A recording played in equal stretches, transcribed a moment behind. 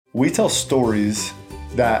We tell stories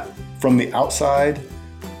that from the outside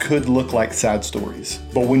could look like sad stories.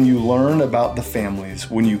 But when you learn about the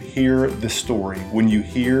families, when you hear the story, when you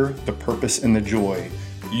hear the purpose and the joy,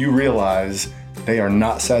 you realize they are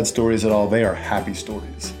not sad stories at all. They are happy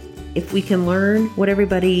stories. If we can learn what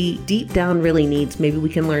everybody deep down really needs, maybe we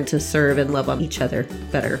can learn to serve and love on each other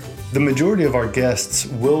better. The majority of our guests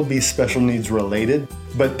will be special needs related,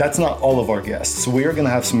 but that's not all of our guests. We are going to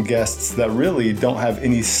have some guests that really don't have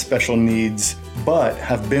any special needs, but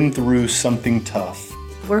have been through something tough.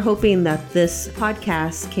 We're hoping that this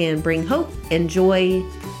podcast can bring hope and joy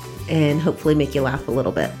and hopefully make you laugh a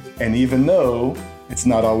little bit. And even though it's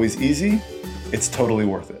not always easy, it's totally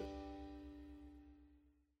worth it.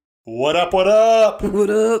 What up, what up?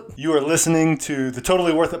 What up? You are listening to the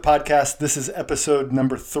Totally Worth It podcast. This is episode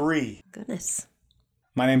number 3. Goodness.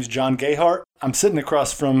 My name is John Gayhart. I'm sitting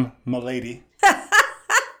across from my lady,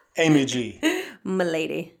 Amy G. My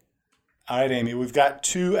lady. All right, Amy, we've got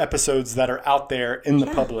 2 episodes that are out there in the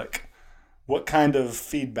public. What kind of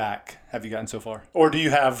feedback have you gotten so far? Or do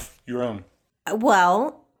you have your own?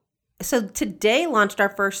 Well, so today launched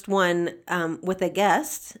our first one with a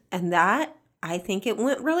guest, and that, I think it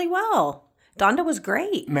went really well. Donda was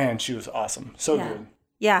great. Man, she was awesome. So good.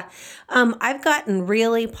 Yeah. I've gotten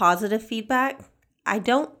really positive feedback. I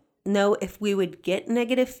don't know if we would get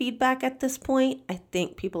negative feedback at this point. I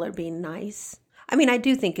think people are being nice. I mean, I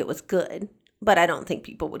do think it was good, but I don't think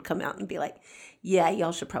people would come out and be like, yeah,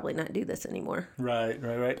 y'all should probably not do this anymore.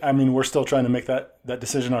 Right. I mean, we're still trying to make that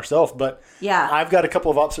decision ourselves, but yeah, I've got a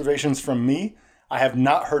couple of observations from me. I have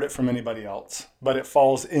not heard it from anybody else, but it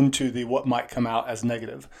falls into the what might come out as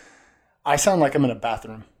negative. I sound like I'm in a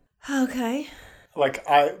bathroom. Okay. Like,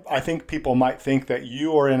 I think people might think that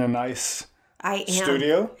you are in a nice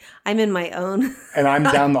studio. I'm in my own. And I'm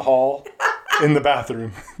down the hall in the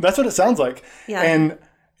bathroom. That's what it sounds like. Yeah. And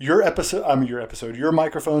your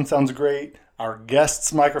microphone sounds great. Our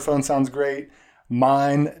guest's microphone sounds great.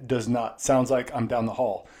 Mine does not. Sounds like I'm down the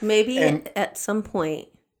hall. Maybe at some point,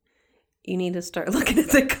 you need to start looking at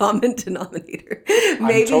the common denominator.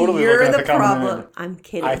 Maybe totally you're the problem. I'm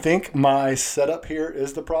kidding. I think my setup here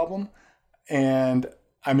is the problem. And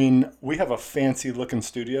I mean, we have a fancy looking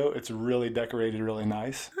studio. It's really decorated, really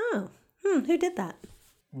nice. Oh, who did that?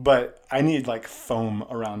 But I need like foam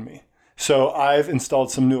around me. So I've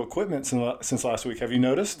installed some new equipment since last week. Have you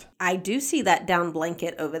noticed? I do see that down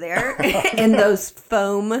blanket over there and those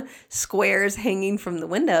foam squares hanging from the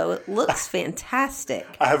window. It looks fantastic.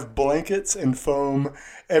 I have blankets and foam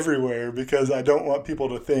everywhere because I don't want people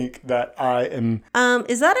to think that I am...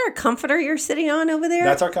 Is that our comforter you're sitting on over there?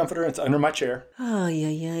 That's our comforter. It's under my chair. Oh,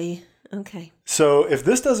 yeah. Okay. So if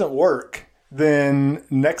this doesn't work, then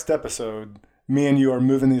next episode, me and you are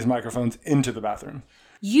moving these microphones into the bathroom.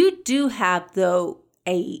 You do have, though,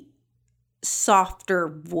 a softer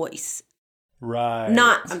voice. Right.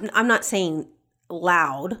 I'm not saying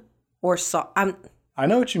loud or soft. I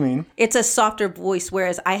know what you mean. It's a softer voice,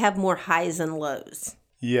 whereas I have more highs and lows.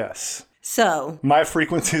 Yes. So. My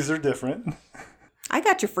frequencies are different. I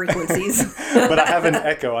got your frequencies. But I have an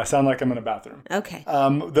echo. I sound like I'm in a bathroom. Okay.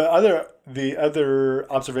 The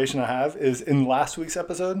other observation I have is in last week's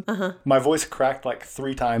episode, my voice cracked like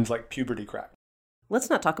 3 times like puberty cracked. Let's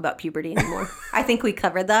not talk about puberty anymore. I think we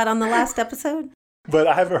covered that on the last episode. But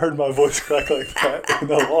I haven't heard my voice crack like that in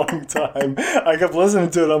a long time. I kept listening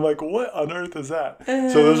to it. I'm like, what on earth is that?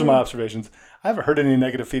 So those are my observations. I haven't heard any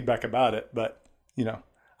negative feedback about it, but, you know.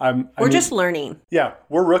 We're just learning. Yeah,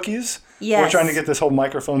 we're rookies. Yes. We're trying to get this whole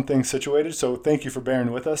microphone thing situated, so thank you for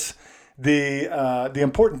bearing with us. The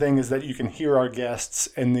important thing is that you can hear our guests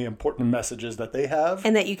and the important messages that they have.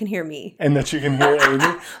 And that you can hear me. And that you can hear Amy.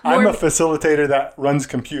 I'm a facilitator that runs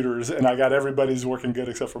computers, and I got everybody's working good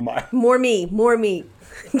except for mine. More me.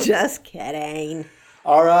 Just kidding.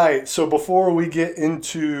 All right, so before we get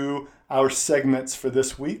into our segments for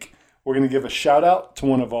this week, we're going to give a shout out to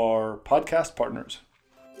one of our podcast partners.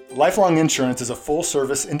 Lifelong Insurance is a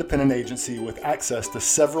full-service independent agency with access to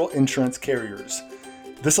several insurance carriers.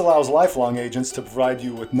 This allows Lifelong agents to provide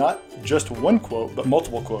you with not just one quote, but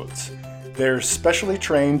multiple quotes. They're specially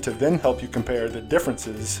trained to then help you compare the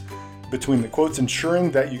differences between the quotes,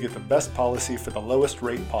 ensuring that you get the best policy for the lowest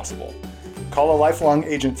rate possible. Call a Lifelong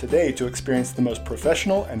agent today to experience the most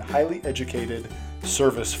professional and highly educated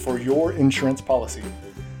service for your insurance policy.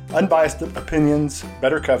 Unbiased opinions,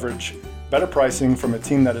 better coverage, better pricing from a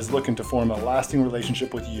team that is looking to form a lasting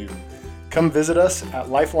relationship with you. Come visit us at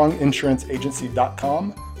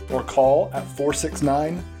lifelonginsuranceagency.com or call at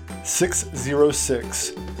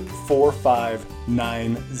 469-606-4646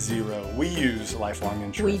 4590. We use Lifelong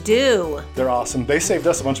Insurance. We do. They're awesome. They saved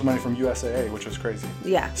us a bunch of money from USAA, which was crazy.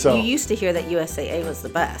 Yeah. So, you used to hear that USAA was the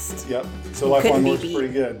best. Yep. So You Lifelong couldn't be works beat.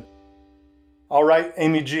 pretty good. All right,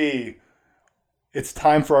 Amy G. It's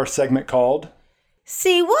time for our segment called...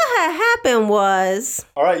 See, what had happened was...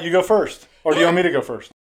 All right, you go first. Or do you want me to go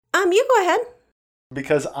first? You go ahead.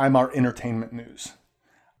 Because I'm our entertainment news.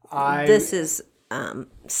 This is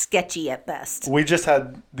sketchy at best. We just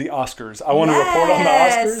had the Oscars. I want to report on the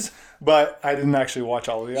Oscars, but I didn't actually watch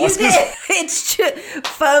all of the Oscars. You did. It's true.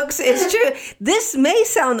 Folks, it's true. This may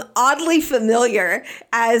sound oddly familiar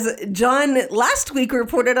as John last week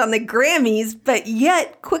reported on the Grammys, but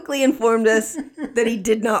yet quickly informed us that he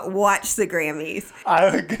did not watch the Grammys.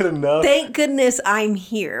 I would get enough. Thank goodness I'm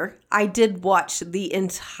here. I did watch the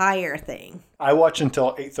entire thing. I watch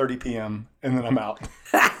until 8:30 p.m. and then I'm out.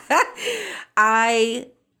 I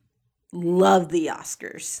love the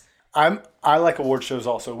Oscars. I like award shows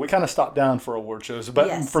also. We kind of stopped down for award shows, but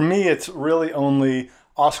Yes. for me, it's really only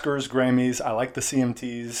Oscars, Grammys. I like the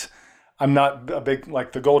CMTs. I'm not a big,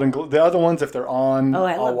 like the Golden Globe. The other ones, if they're on,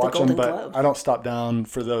 I I'll love the watch them, Golden but Globe. I don't stop down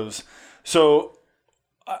for those. So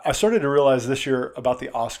I started to realize this year about the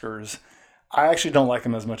Oscars, I actually don't like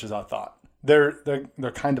them as much as I thought. They're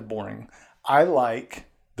kind of boring. I like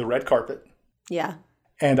the red carpet Yeah.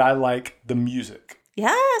 and I like the music.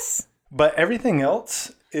 Yes. But everything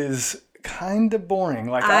else is kind of boring.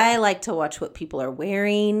 Like I like to watch what people are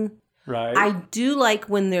wearing. right? I do like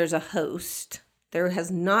when there's a host. There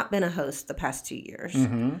has not been a host the past 2 years.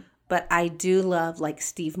 Mm-hmm. But I do love like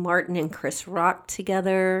Steve Martin and Chris Rock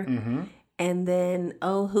together. Mm-hmm. And then,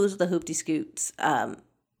 who's the Hoopty Scoots?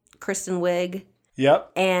 Kristen Wiig.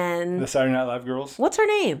 Yep. And The Saturday Night Live girls. what's her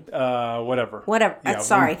name? Whatever. Whatever. Yeah,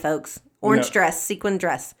 Sorry, folks. Orange know. dress, sequin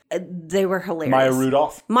dress. They were hilarious. Maya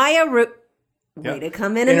Rudolph. Way to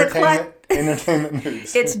come in the clutch. Entertainment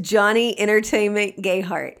news. It's Johnny Entertainment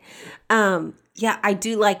Gayheart. Yeah, I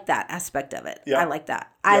do like that aspect of it. Yeah. I like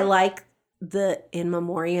that. I Yeah. like the in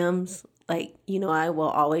memoriams. Like, I will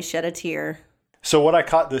always shed a tear. So what I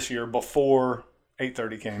caught this year before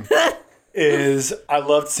 8:30 came is I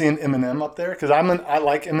loved seeing Eminem up there because I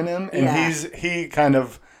like Eminem and Yeah.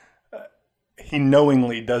 he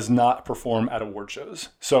knowingly does not perform at award shows.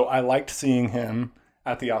 So I liked seeing him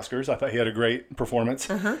at the Oscars. I thought he had a great performance.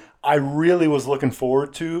 Uh-huh. I really was looking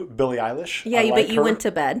forward to Billie Eilish. Yeah, I but like you her. went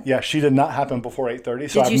to bed. Yeah, she did not happen before 8:30.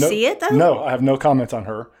 So Did you see it, though? No, I have no comments on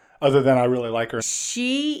her other than I really like her.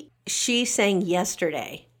 She sang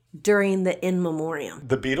yesterday during the in memoriam.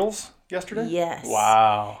 The Beatles yesterday? Yes.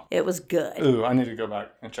 Wow. It was good. Ooh, I need to go back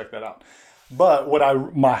and check that out. But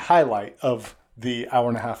my highlight of the hour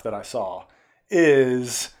and a half that I saw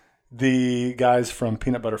is the guys from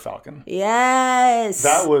Peanut Butter Falcon. Yes.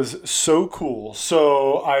 That was so cool.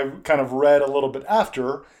 So I kind of read a little bit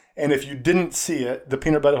after, and if you didn't see it, the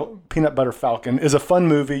Peanut Butter Falcon is a fun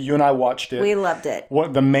movie. You and I watched it. We loved it.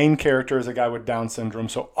 The main character is a guy with Down syndrome,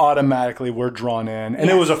 so automatically we're drawn in. And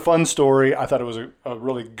It was a fun story. I thought it was a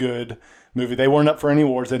really good movie. They weren't up for any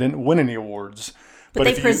awards. They didn't win any awards. But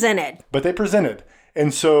they presented. But they presented.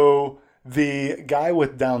 And so the guy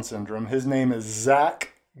with Down syndrome, his name is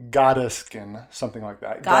Zach Gotteskin, something like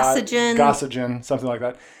that. Gossigen, something like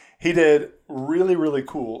that. He did really, really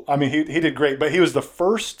cool. I mean, he did great, but he was the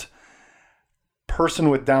first person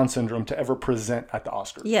with Down syndrome to ever present at the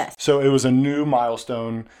Oscars. Yes. So it was a new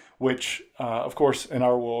milestone, which, of course, in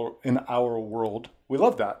our world, we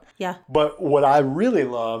love that. Yeah. But what I really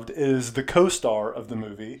loved is the co-star of the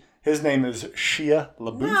movie. His name is Shia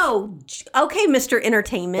LaBeouf. No. Okay, Mr.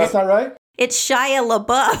 Entertainment. That's not right? It's Shia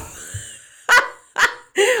LaBeouf.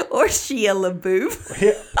 Or Shia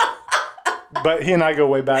LaBeouf. But he and I go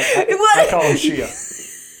way back. I call him Shia.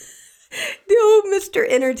 No, Mr.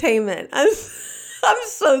 Entertainment. I'm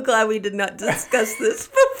so glad we did not discuss this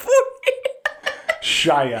before.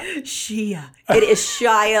 Shia. Shia. It is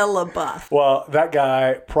Shia LaBeouf. Well, that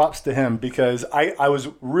guy, props to him because I was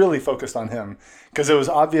really focused on him because it was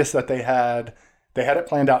obvious that they had it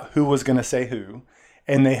planned out who was going to say who.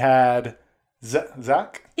 And they had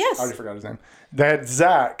Zach? Yes. I already forgot his name. They had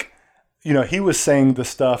Zach. He was saying the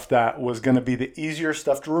stuff that was going to be the easier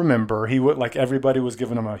stuff to remember. Everybody was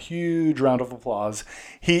giving him a huge round of applause.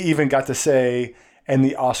 He even got to say, and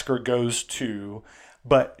the Oscar goes to,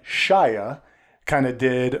 but Shia kind of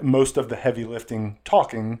did most of the heavy lifting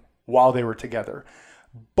talking while they were together.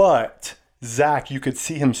 But Zach, you could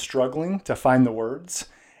see him struggling to find the words.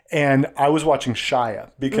 And I was watching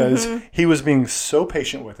Shia because he was being so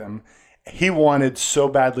patient with him. He wanted so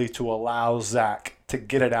badly to allow Zach to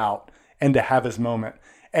get it out and to have his moment.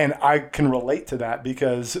 And I can relate to that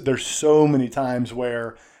because there's so many times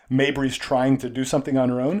where Mabry's trying to do something on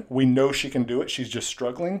her own. We know she can do it. She's just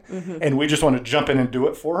struggling. And we just want to jump in and do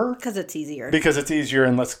it for her. Because it's easier.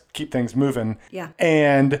 And let's keep things moving. Yeah.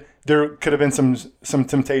 And there could have been some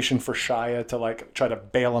temptation for Shia to like try to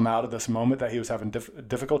bail him out of this moment that he was having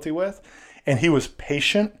difficulty with. And he was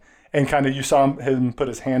patient. And kind of you saw him put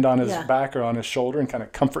his hand on his back or on his shoulder and kind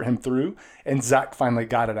of comfort him through. And Zach finally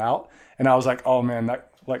got it out. And I was like, oh, man,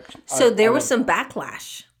 that like. So there was some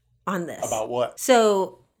backlash on this. About what?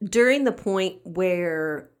 So during the point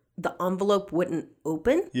where the envelope wouldn't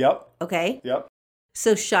open. Yep. Okay. Yep.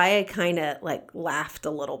 So Shia kind of like laughed a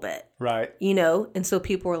little bit. Right. You know? And so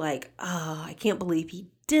people were like, oh, I can't believe he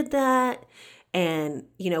did that. And,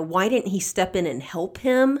 you know, why didn't he step in and help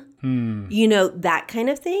him? You know, that kind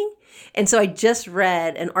of thing. And so I just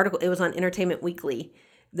read an article, it was on Entertainment Weekly,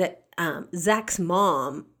 that Zach's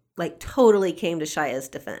mom like totally came to Shia's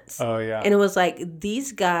defense. Oh, yeah. And it was like,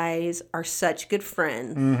 these guys are such good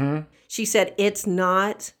friends. She said, it's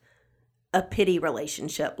not a pity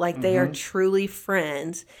relationship. Like they are truly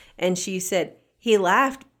friends. And she said, he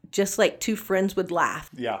laughed just like two friends would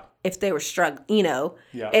laugh. Yeah. If they were struggling, you know,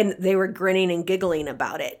 Yeah. and they were grinning and giggling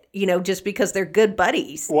about it, you know, just because they're good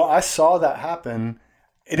buddies. Well, I saw that happen.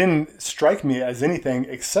 It didn't strike me as anything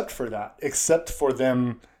except for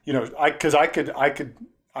them, you know, I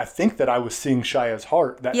think that I was seeing Shia's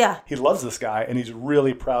heart, that he loves this guy and he's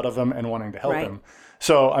really proud of him and wanting to help him.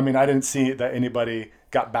 So, I mean, I didn't see that anybody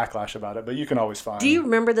got backlash about it, but you can always find. Do you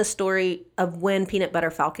remember the story of when Peanut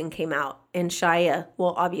Butter Falcon came out and Shia,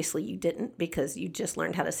 well, obviously you didn't because you just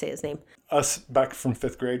learned how to say his name. Us back from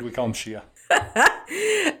 5th grade, we call him Shia.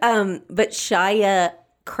 But Shia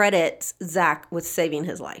credits Zach with saving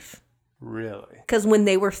his life. Really? Because when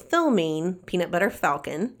they were filming Peanut Butter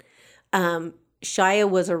Falcon, Shia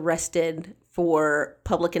was arrested for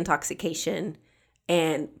public intoxication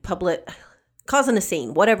and causing a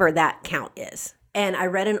scene, whatever that count is. And I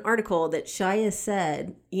read an article that Shia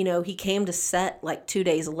said, you know, he came to set like 2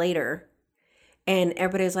 days later and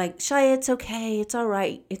everybody's like, Shia, it's okay. It's all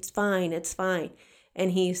right. It's fine. It's fine.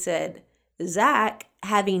 And he said, Zach,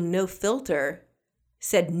 having no filter,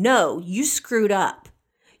 said, no, you screwed up.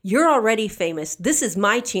 You're already famous. This is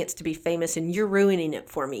my chance to be famous and you're ruining it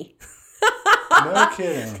for me. No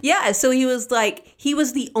kidding. Yeah. So he was like, he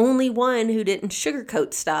was the only one who didn't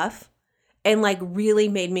sugarcoat stuff and like really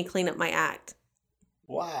made me clean up my act.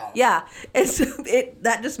 Wow. Yeah. And so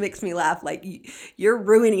that just makes me laugh. Like, you're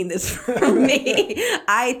ruining this for me.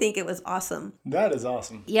 I think it was awesome. That is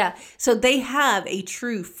awesome. Yeah. So they have a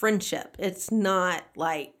true friendship. It's not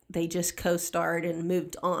like they just co-starred and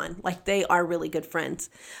moved on. Like, they are really good friends.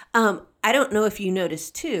 I don't know if you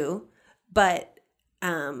noticed too, but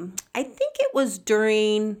I think it was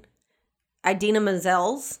during Idina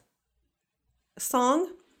Menzel's song.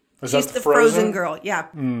 She's the Frozen girl. Yeah.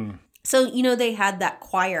 So, you know, they had that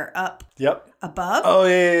choir up above. Oh,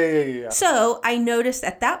 yeah. So I noticed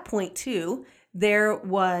at that point, too, there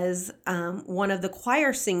was one of the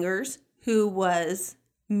choir singers who was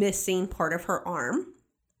missing part of her arm.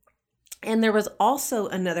 And there was also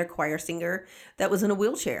another choir singer that was in a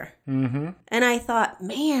wheelchair. And I thought,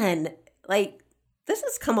 man, like, this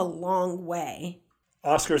has come a long way.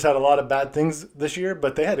 Oscars had a lot of bad things this year,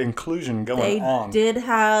 but they had inclusion going on. They did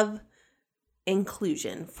have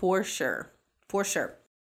inclusion, for sure. For sure.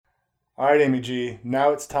 All right, Amy G.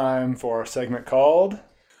 Now it's time for our segment called...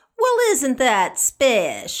 Well, isn't that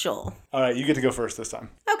special? All right, you get to go first this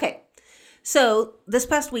time. Okay. So this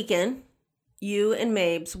past weekend, you and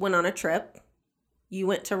Mabes went on a trip. You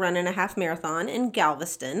went to run in a half marathon in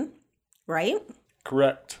Galveston, right?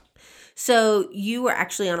 Correct. So you were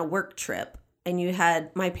actually on a work trip, and you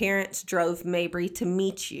had my parents drove Mabry to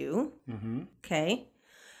meet you. Okay.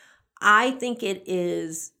 I think it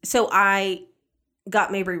is, so I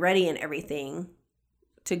got Mabry ready and everything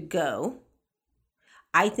to go.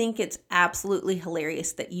 I think it's absolutely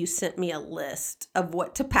hilarious that you sent me a list of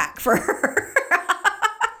what to pack for her.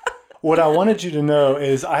 What I wanted you to know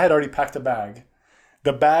is I had already packed a bag.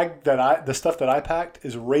 The stuff that I packed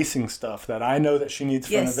is racing stuff that I know that she needs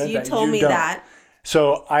for an event that you don't. Yes, you told me that.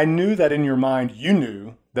 So I knew that in your mind, you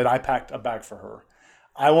knew that I packed a bag for her.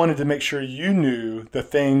 I wanted to make sure you knew the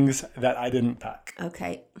things that I didn't pack.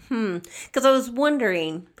 Okay. Because I was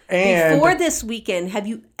wondering, before this weekend, have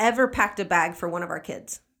you ever packed a bag for one of our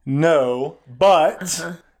kids? No, but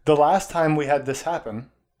the last time we had this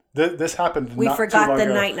happen, this happened we not forgot too long the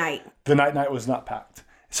ago. night. The night was not packed.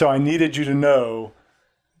 So I needed you to know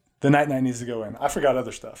the night needs to go in. I forgot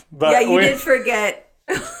other stuff. But yeah, you did forget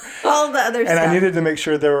all the other stuff. And I needed to make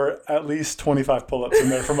sure there were at least 25 pull-ups in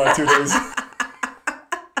there for my 2 days.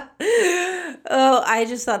 Oh, I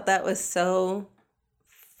just thought that was so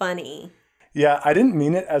funny. Yeah, I didn't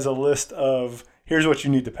mean it as a list of here's what you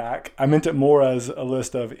need to pack. I meant it more as a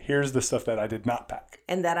list of here's the stuff that I did not pack.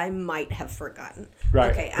 And that I might have forgotten. Right.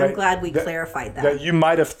 Okay, I'm glad we clarified that. That you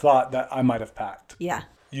might have thought that I might have packed. Yeah.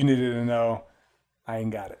 You needed to know I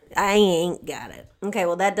ain't got it. I ain't got it. Okay,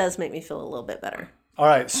 well, that does make me feel a little bit better. All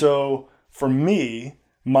right, so for me,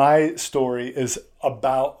 my story is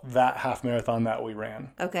about that half marathon that we ran.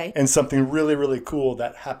 Okay. And something really, really cool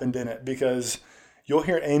that happened in it, because you'll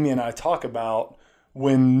hear Amy and I talk about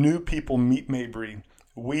when new people meet Mabry,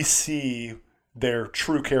 we see their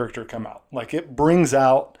true character come out. Like, it brings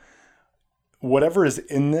out whatever is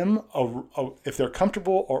in them, if they're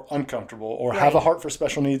comfortable or uncomfortable or have a heart for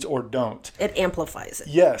special needs or don't. It amplifies it.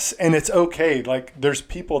 Yes, and it's okay. Like, there's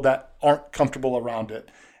people that aren't comfortable around it,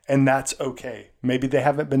 and that's okay. Maybe they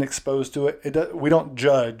haven't been exposed to it. We don't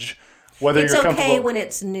judge whether you're comfortable. It's okay when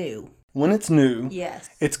it's new. When it's new. Yes.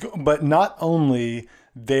 But not only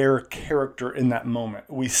their character in that moment.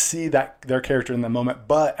 We see that their character in that moment,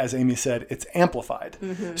 but as Amy said, it's amplified.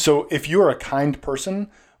 Mm-hmm. So if you're a kind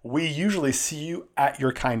person, we usually see you at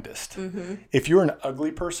your kindest. Mm-hmm. If you're an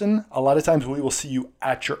ugly person, a lot of times we will see you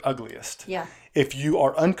at your ugliest. Yeah. If you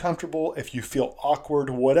are uncomfortable, if you feel awkward,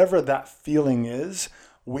 whatever that feeling is,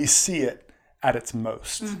 we see it at its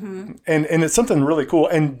most. Mm-hmm. And it's something really cool.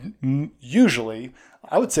 And usually,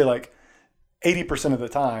 I would say like 80% of the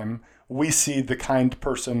time, we see the kind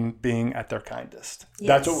person being at their kindest. Yes.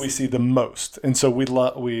 That's what we see the most. And so we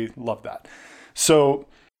love that. So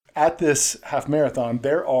at this half marathon,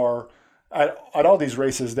 there are, at all these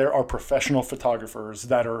races, there are professional photographers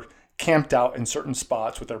that are camped out in certain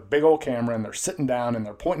spots with their big old camera, and they're sitting down and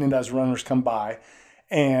they're pointing it as runners come by.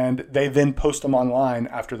 And they then post them online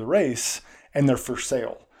after the race, and they're for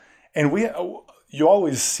sale. And you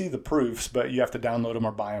always see the proofs, but you have to download them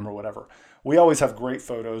or buy them or whatever. We always have great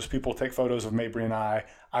photos. People take photos of Mabry and I.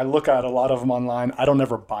 I look at a lot of them online. I don't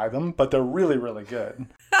ever buy them, but they're really, really good.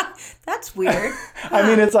 That's weird. I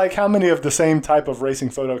mean, it's like, how many of the same type of racing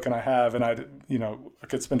photo can I have? And I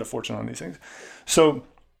could spend a fortune on these things. So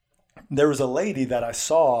there was a lady that I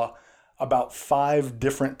saw about 5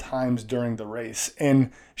 different times during the race.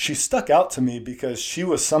 And she stuck out to me because she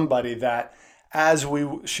was somebody that as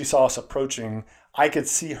she saw us approaching, I could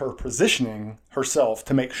see her positioning herself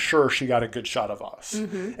to make sure she got a good shot of us.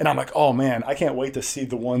 Mm-hmm. And I'm like, oh man, I can't wait to see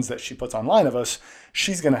the ones that she puts online of us.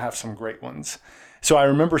 She's going to have some great ones. So I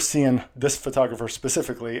remember seeing this photographer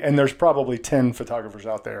specifically, and there's probably 10 photographers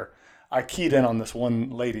out there. I keyed in on this one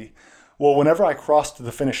lady. Well, whenever I crossed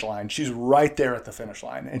the finish line, she's right there at the finish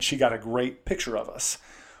line, and she got a great picture of us.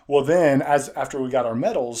 Well, then after we got our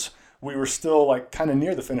medals, we were still like kind of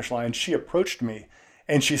near the finish line. She approached me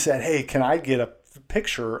and she said, hey, can I get a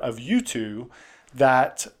picture of you two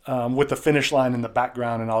that with the finish line in the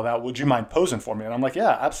background and all that? Would you mind posing for me? And I'm like,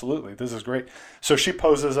 yeah, absolutely. This is great. So she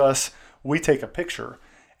poses us. We take a picture,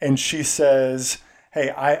 and she says,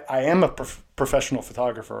 hey, I am a professional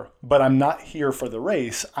photographer, but I'm not here for the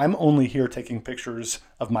race. I'm only here taking pictures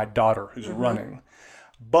of my daughter who's running.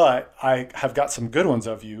 But I have got some good ones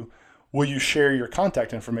of you. Will you share your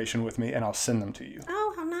contact information with me, and I'll send them to you?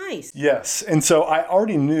 Oh, how nice. Yes. And so I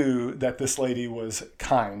already knew that this lady was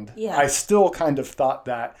kind. Yeah. I still kind of thought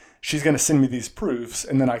that she's going to send me these proofs,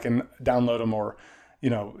 and then I can download them or,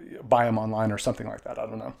 buy them online or something like that. I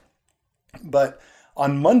don't know. But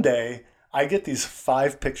on Monday, I get these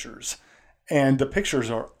 5 pictures, and the pictures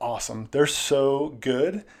are awesome. They're so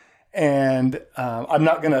good. And I'm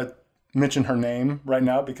not going to mention her name right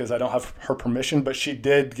now because I don't have her permission, but she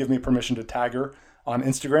did give me permission to tag her on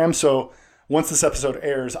Instagram. So once this episode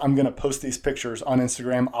airs, I'm going to post these pictures on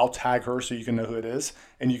Instagram. I'll tag her so you can know who it is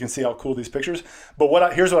and you can see how cool these pictures.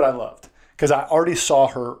 But here's what I loved, because I already saw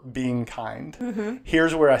her being kind. Mm-hmm.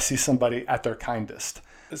 Here's where I see somebody at their kindest.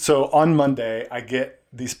 So on Monday, I get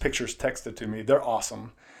these pictures texted to me. They're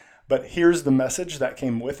awesome. But here's the message that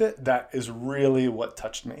came with it that is really what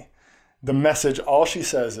touched me. The message, all she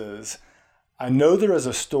says is, I know there is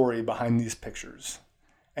a story behind these pictures,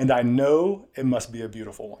 and I know it must be a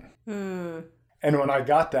beautiful one. Mm. And when I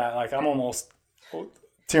got that, like, I'm almost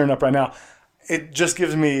tearing up right now. It just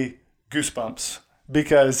gives me goosebumps,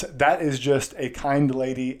 because that is just a kind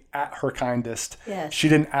lady at her kindest. Yes. She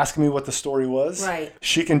didn't ask me what the story was. Right.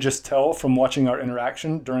 She can just tell from watching our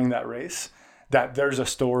interaction during that race that there's a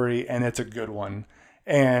story and it's a good one.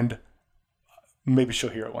 And maybe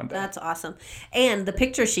she'll hear it one day. That's awesome. And the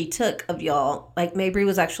picture she took of y'all, like, Mabry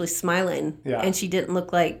was actually smiling. Yeah. And she didn't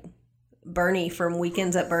look like Bernie from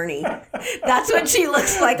Weekends at Bernie. That's what she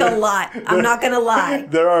looks like a lot. I'm not going to lie.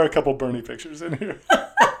 There are a couple Bernie pictures in here.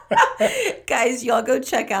 Guys, y'all go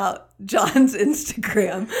check out John's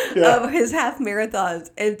Instagram of his half marathons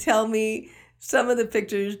and tell me some of the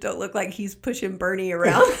pictures don't look like he's pushing Bernie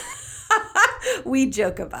around. We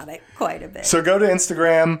joke about it quite a bit. So go to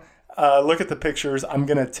Instagram, look at the pictures. I'm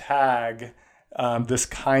going to tag this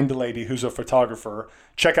kind lady who's a photographer.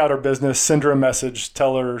 Check out her business, send her a message,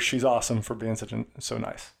 tell her she's awesome for being so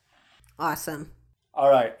nice. Awesome. All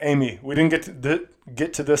right, Amy, we didn't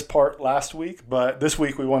get to this part last week, but this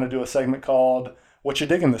week we want to do a segment called What You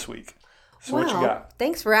Digging This Week? So what you got?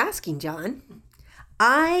 Thanks for asking, John.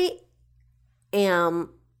 I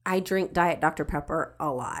drink Diet Dr. Pepper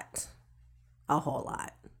a lot. A whole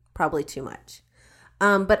lot. Probably too much.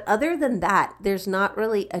 But other than that, there's not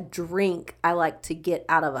really a drink I like to get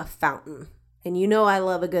out of a fountain. And you know I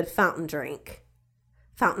love a good fountain drink.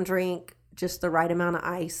 Fountain drink, just the right amount of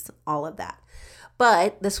ice, all of that.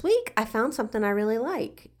 But this week, I found something I really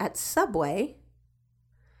like. At Subway,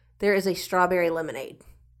 there is a strawberry lemonade.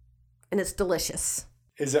 And it's delicious.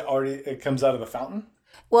 Is it already, it comes out of the fountain?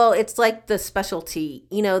 Well, it's like the specialty.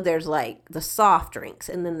 You know, there's like the soft drinks,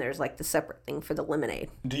 and then there's like the separate thing for the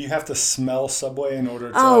lemonade. Do you have to smell Subway in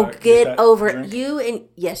order to get over it. Drink? You and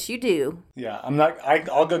yes, you do. Yeah,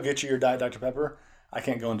 I'll go get you your Diet Dr. Pepper. I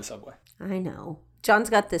can't go into Subway. I know. John's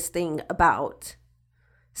got this thing about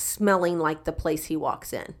smelling like the place he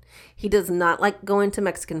walks in. He does not like going to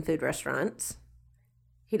Mexican food restaurants.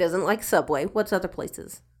 He doesn't like Subway. What's other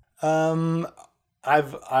places?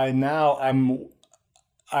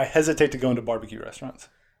 I hesitate to go into barbecue restaurants.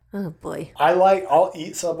 Oh boy. I'll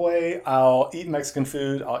eat Subway, I'll eat Mexican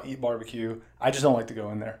food, I'll eat barbecue. I just don't like to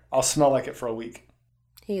go in there. I'll smell like it for a week.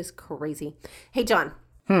 He is crazy. Hey, John.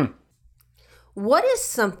 What is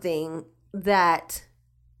something that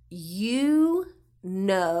you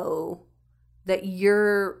know that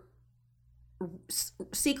you're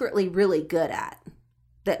secretly really good at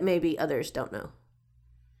that maybe others don't know?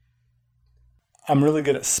 I'm really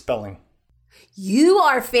good at spelling. You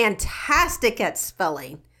are fantastic at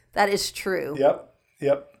spelling. That is true.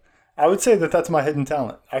 Yep. I would say that that's my hidden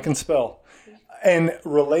talent. I can spell. And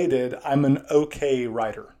related, I'm an okay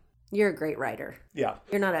writer. You're a great writer. Yeah.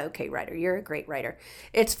 You're not an okay writer. You're a great writer.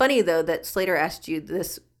 It's funny, though, that Slater asked you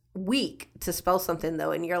this week to spell something,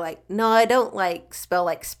 though, and you're like, no, I don't spell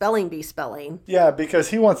like spelling bee spelling. Yeah, because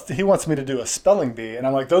he wants me to do a spelling bee, and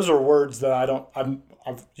I'm like, those are words that I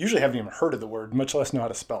usually haven't even heard of the word, much less know how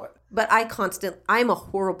to spell it. But I'm a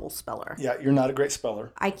horrible speller. Yeah, you're not a great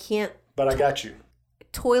speller. I can't. But I got you.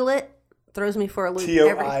 Toilet throws me for a loop.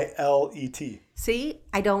 Toilet. See,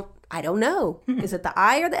 I don't know. Is it the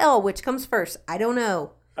I or the L? Which comes first? I don't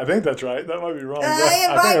know. I think that's right. That might be wrong. I think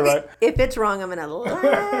I'm right. If it's wrong, I'm going to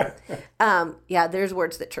laugh. Yeah, there's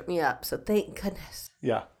words that trip me up. So thank goodness.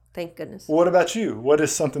 Yeah. Thank goodness. What about you? What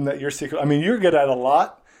is something that you're secret? I mean, you're good at a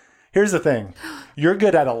lot. Here's the thing. You're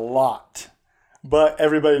good at a lot, but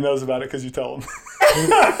everybody knows about it because you tell them.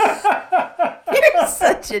 You're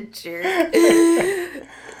such a jerk.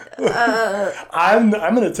 I'm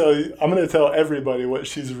going to tell everybody what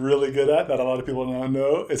she's really good at that a lot of people don't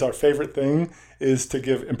know is our favorite thing is to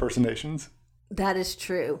give impersonations. That is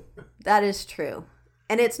true.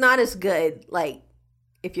 And it's not as good like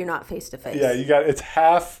if you're not face to face. Yeah, it's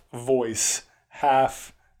half voice,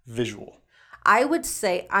 half visual. I would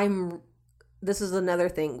say this is another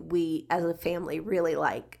thing we as a family really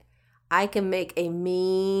like. I can make a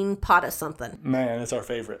mean pot of something. Man, it's our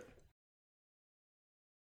favorite.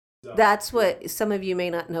 That's what some of you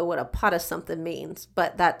may not know what a pot of something means,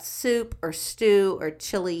 but that's soup or stew or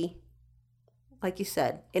chili. Like you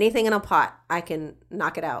said, anything in a pot, I can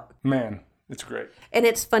knock it out. Man, it's great. And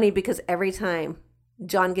it's funny because every time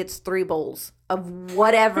John gets 3 bowls of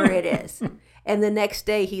whatever it is, and the next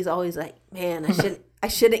day he's always like, man, I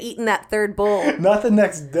should have eaten that 3rd bowl. Not the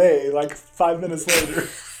next day, like 5 minutes later.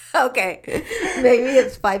 Okay, maybe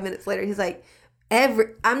it's 5 minutes later. He's like,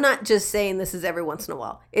 I'm not just saying this is every once in a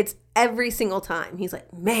while. It's every single time. He's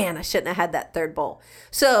like, man, I shouldn't have had that 3rd bowl.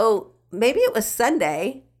 So maybe it was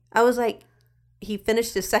Sunday. I was like, he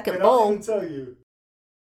finished his 2nd bowl. I didn't tell you.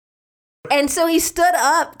 And so he stood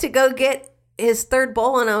up to go get his 3rd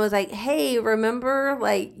bowl. And I was like, hey, remember,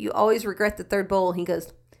 like, you always regret the 3rd bowl. He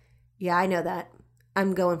goes, yeah, I know that.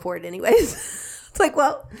 I'm going for it anyways. It's like,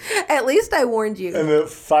 well, at least I warned you. And then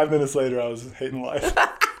 5 minutes later, I was hating life.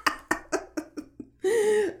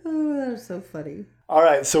 Oh, that was so funny. All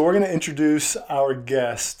right, so we're going to introduce our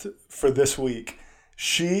guest for this week.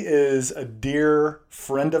 She is a dear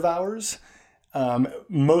friend of ours,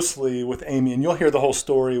 mostly with Amy, and you'll hear the whole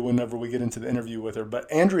story whenever we get into the interview with her.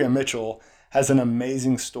 But Andrea Mitchell has an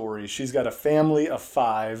amazing story. She's got a family of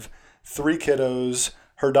 5, 3 kiddos.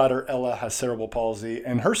 Her daughter Ella has cerebral palsy,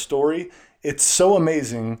 and her story, it's so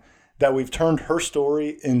amazing that we've turned her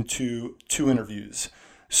story into 2 interviews.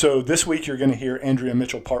 So this week you're going to hear Andrea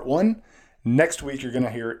Mitchell part 1. Next week you're going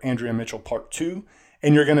to hear Andrea Mitchell part 2.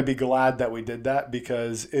 And you're going to be glad that we did that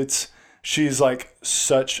because she's like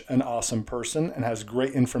such an awesome person and has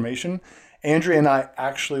great information. Andrea and I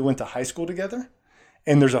actually went to high school together.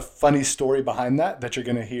 And there's a funny story behind that you're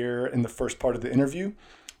going to hear in the first part of the interview.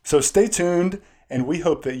 So stay tuned, and we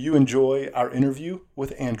hope that you enjoy our interview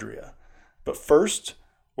with Andrea. But first,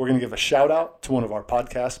 we're going to give a shout out to one of our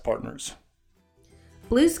podcast partners.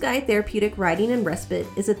 Blue Sky Therapeutic Riding and Respite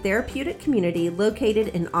is a therapeutic community located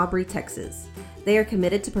in Aubrey, Texas. They are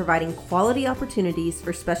committed to providing quality opportunities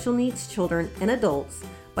for special needs children and adults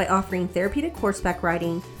by offering therapeutic horseback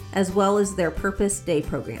riding as well as their Purpose Day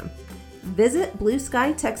program. Visit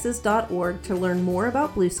blueskytexas.org to learn more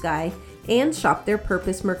about Blue Sky and shop their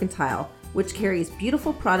Purpose Mercantile, which carries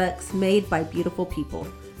beautiful products made by beautiful people.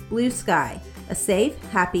 Blue Sky, a safe,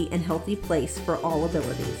 happy, and healthy place for all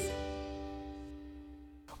abilities.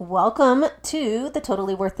 Welcome to the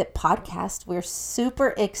Totally Worth It podcast. We're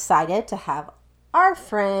super excited to have our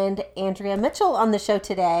friend Andrea Mitchell on the show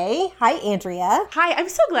today. Hi, Andrea. Hi, I'm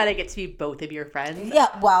so glad I get to be both of your friends.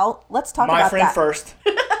 Yeah, well, let's talk about that. My friend first,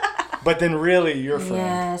 but then really your friend.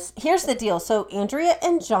 Yes. Here's the deal. So Andrea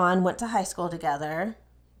and John went to high school together.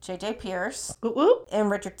 J.J. Pierce Whoop, whoop. and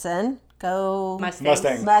Richardson. Go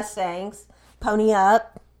Mustangs. Pony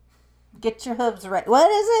up. Get your hooves ready. What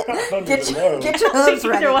is it? Get your hooves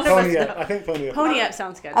ready. Pony up. I think pony up. Pony up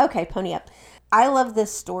sounds good. Okay, pony up. I love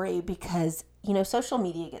this story because, social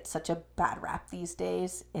media gets such a bad rap these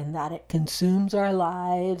days in that it consumes our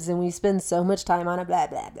lives and we spend so much time on it, blah,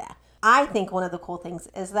 blah, blah. I think one of the cool things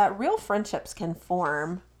is that real friendships can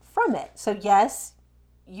form from it. So yes,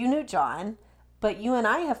 you knew John, but you and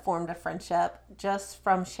I have formed a friendship just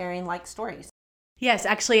from sharing like stories. Yes,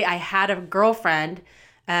 actually, I had a girlfriend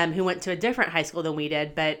who went to a different high school than we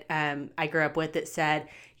did, but I grew up with that said,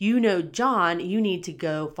 John, you need to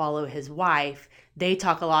go follow his wife. They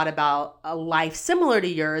talk a lot about a life similar to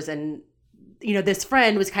yours. And, this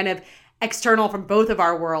friend was kind of external from both of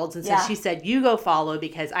our worlds. And so she said, you go follow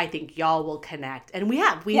because I think y'all will connect. And we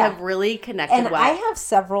have really connected and well. I have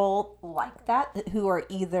several like that who are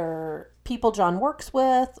either people John works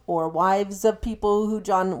with or wives of people who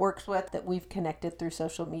John works with that we've connected through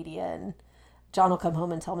social media. And John will come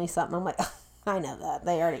home and tell me something. I'm like, oh, I know that.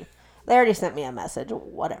 They already sent me a message or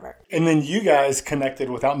whatever. And then you guys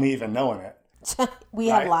connected without me even knowing it. We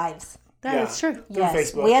have lives. That's true. Through Yes.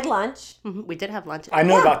 Facebook. We had lunch. Mm-hmm. We did have lunch. I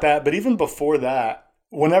know about that, but even before that,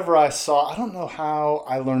 whenever I don't know how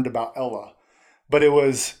I learned about Ella, but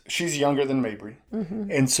she's younger than Mabry.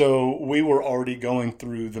 Mm-hmm. And so we were already going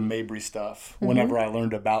through the Mabry stuff whenever I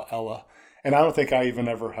learned about Ella. And I don't think I even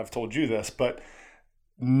ever have told you this, but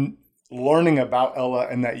learning about Ella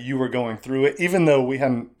and that you were going through it, even though we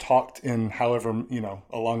hadn't talked in however,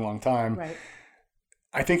 a long, long time, Right.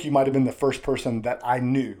 I think you might have been the first person that I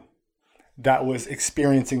knew that was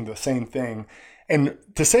experiencing the same thing. And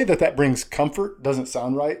to say that brings comfort doesn't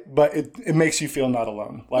sound right, but it makes you feel not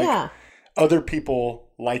alone. Like other people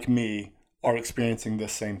like me are experiencing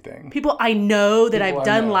this same thing. People I know that I've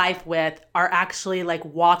done life with are actually like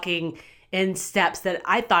walking in steps that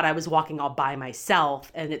I thought I was walking all by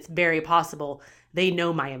myself. And it's very possible they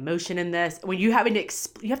know my emotion in this. When you have to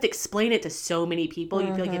explain it to so many people, you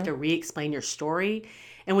feel like you have to re-explain your story.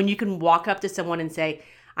 And when you can walk up to someone and say,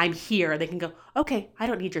 I'm here, they can go, okay, I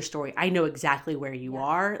don't need your story. I know exactly where you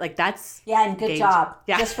are. Like that's and good job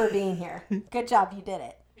just for being here. Good job, you did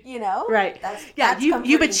it. Right. That's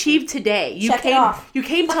you've achieved today. Check it off. You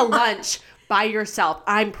came to lunch by yourself.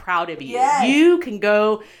 I'm proud of you. Yes. You can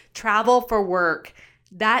go travel for work.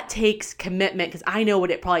 That takes commitment because I know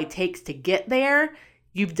what it probably takes to get there.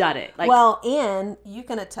 You've done it. And you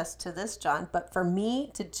can attest to this, John, but for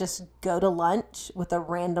me to just go to lunch with a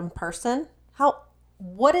random person,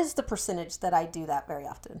 what is the percentage that I do that very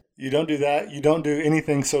often? You don't do that. You don't do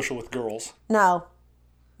anything social with girls. No.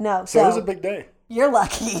 So it was a big day. You're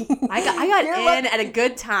lucky. I got in at a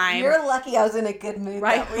good time. You're lucky I was in a good mood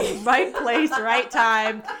right, that week. Right place, right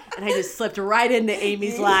time. And I just slipped right into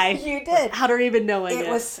Amy's life. You did. Without her even knowing it. It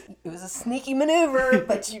was a sneaky maneuver,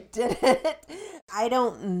 but you did it. I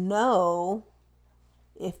don't know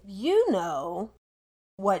if you know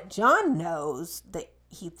what John knows that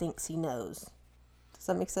he thinks he knows. Does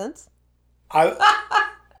that make sense?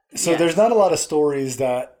 There's not a lot of stories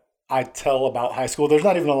that I tell about high school. There's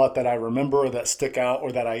not even a lot that I remember or that stick out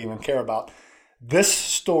or that I even care about. This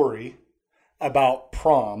story about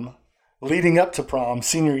prom, leading up to prom,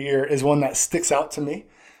 senior year, is one that sticks out to me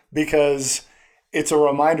because it's a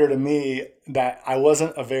reminder to me that I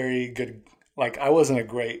wasn't a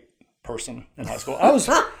great person in high school. I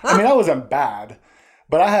wasn't bad,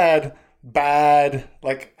 but I had bad,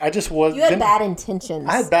 I just was. You had bad intentions.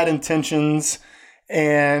 I had bad intentions,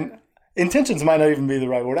 and intentions might not even be the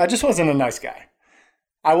right word. I just wasn't a nice guy.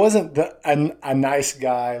 I wasn't a nice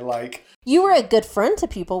guy. You were a good friend to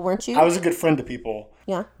people, weren't you? I was a good friend to people.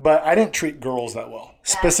 Yeah. But I didn't treat girls that well.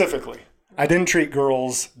 Specifically, I didn't treat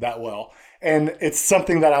girls that well. And it's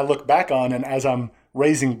something that I look back on, and as I'm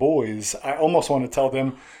raising boys, I almost want to tell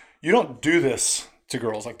them, you don't do this to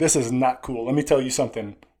girls. This is not cool. Let me tell you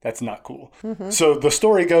something that's not cool. Mm-hmm. So the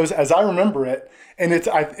story goes as I remember it, and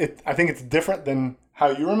I think it's different than how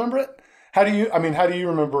you remember it. How do you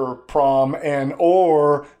remember prom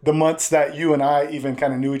or the months that you and I even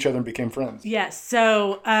kind of knew each other and became friends? Yes.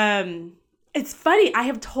 So it's funny. I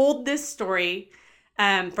have told this story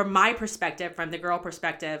from my perspective, from the girl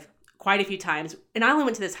perspective, quite a few times. And I only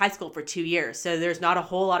went to this high school for 2 years. So there's not a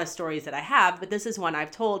whole lot of stories that I have, but this is one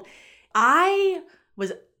I've told. I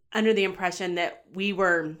was under the impression that we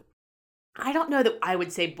were, I don't know that I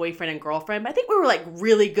would say boyfriend and girlfriend, but I think we were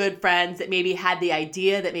really good friends that maybe had the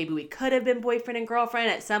idea that maybe we could have been boyfriend and girlfriend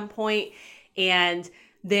at some point. And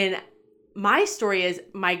then my story is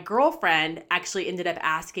my girlfriend actually ended up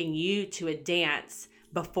asking you to a dance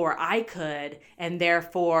before I could, and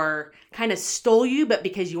therefore kind of stole you, but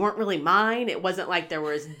because you weren't really mine, it wasn't like there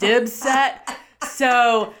was dibs set.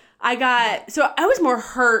 So I was more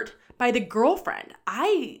hurt by the girlfriend.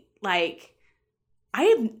 And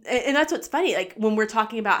that's what's funny. When we're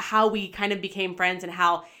talking about how we kind of became friends and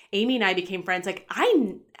how Amy and I became friends,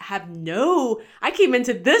 I came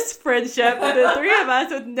into this friendship with the three of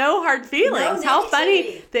us with no hard feelings. How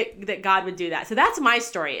funny that God would do that. So that's my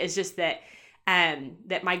story. It's just that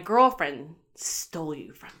my girlfriend stole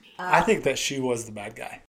you from me. I think that she was the bad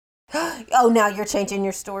guy. Oh, now you're changing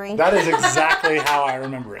your story? That is exactly how I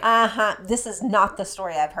remember it. Uh-huh. This is not the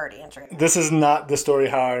story I've heard, Andrea. This is not the story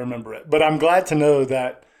how I remember it. But I'm glad to know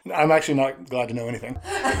that I'm actually not glad to know anything.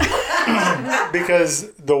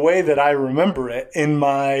 Because the way that I remember it in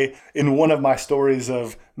one of my stories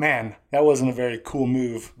of, man, that wasn't a very cool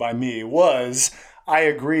move by me, was I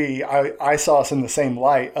agree. I saw us in the same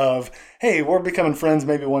light of, hey, we're becoming friends.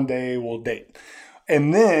 Maybe one day we'll date.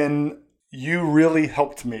 And then you really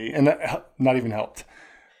helped me, and not even helped.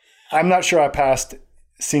 I'm not sure I passed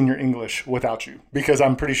senior English without you, because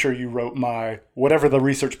I'm pretty sure you wrote whatever the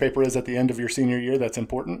research paper is at the end of your senior year that's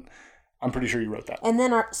important. I'm pretty sure you wrote that. And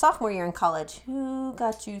then our sophomore year in college, who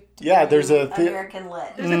got you through there's American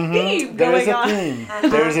Lit? There's a theme going on.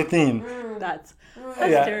 There's a theme. That's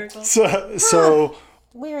hysterical. So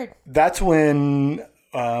weird. That's when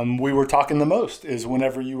we were talking the most, is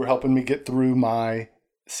whenever you were helping me get through my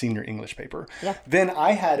senior English paper. Yeah. Then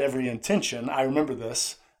I had every intention, I remember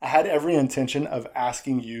this, I had every intention of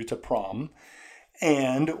asking you to prom.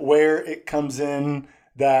 And where it comes in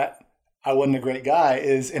that I wasn't a great guy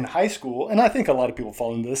is in high school, and I think a lot of people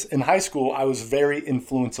fall into this. In high school, I was very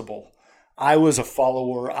influenceable. I was a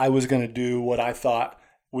follower. I was going to do what I thought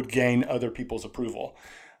would gain other people's approval.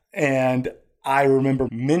 And I remember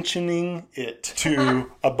mentioning it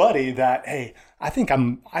to a buddy that, hey, I think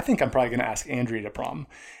I'm probably going to ask Andrea to prom.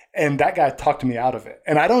 And that guy talked me out of it.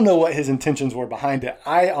 And I don't know what his intentions were behind it.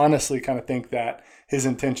 I honestly kind of think that his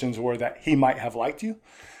intentions were that he might have liked you.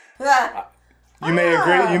 You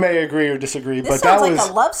may agree or disagree, this but sounds that was like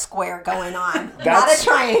a love square going on. Not a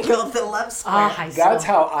triangle, the love square. That's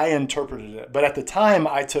how I interpreted it. But at the time,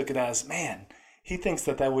 I took it as, man, he thinks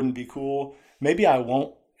that wouldn't be cool. Maybe I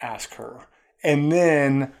won't ask her. And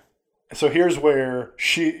then, so here's where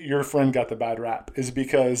your friend got the bad rap, is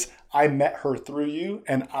because I met her through you,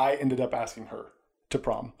 and I ended up asking her to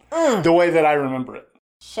prom. The way that I remember it.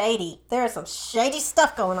 Shady. There is some shady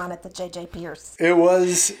stuff going on at the JJ Pierce. There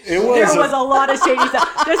was a lot of shady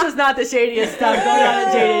stuff. This was not the shadiest stuff going on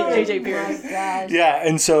at JJ Pierce. Oh my gosh. Yeah,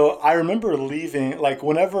 and so I remember leaving,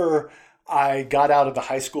 whenever I got out of the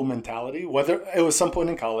high school mentality, whether it was some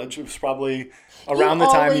point in college, it was probably around the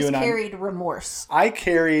time you and I carried remorse. I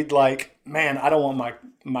carried man, I don't want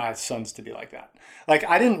my sons to be like that.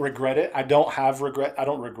 I didn't regret it. I don't have regret. I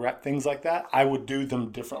don't regret things like that. I would do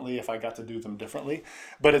them differently if I got to do them differently.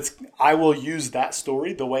 But I will use that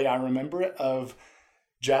story the way I remember it of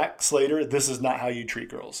Jack Slater. This is not how you treat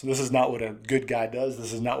girls. This is not what a good guy does.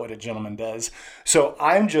 This is not what a gentleman does. So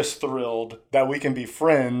I'm just thrilled that we can be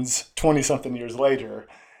friends 20-something years later.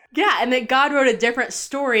 Yeah, and that God wrote a different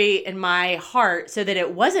story in my heart so that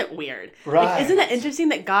it wasn't weird. Right. Isn't that interesting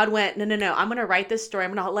that God went, no, I'm going to write this story.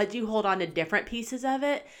 I'm going to let you hold on to different pieces of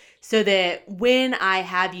it so that when I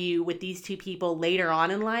have you with these two people later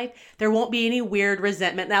on in life, there won't be any weird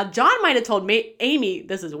resentment. Now, John might have told me, Amy,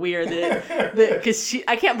 this is weird, because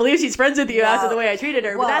I can't believe she's friends with you after the way I treated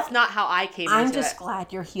her, but that's not how I came into it. I'm just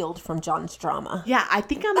glad you're healed from John's drama. Yeah, I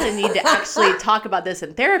think I'm going to need to actually talk about this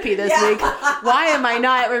in therapy this week. Why am I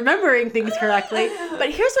not remembering things correctly?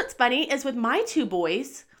 But here's what's funny is with my two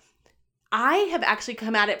boys, I have actually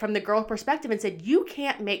come at it from the girl perspective and said, you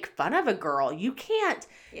can't make fun of a girl. You can't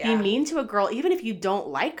be mean to a girl, even if you don't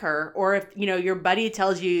like her, or if, your buddy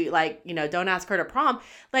tells you, like, don't ask her to prom.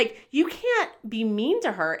 Like, you can't be mean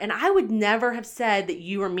to her. And I would never have said that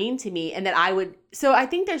you were mean to me and that I would. So I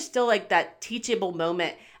think there's still like that teachable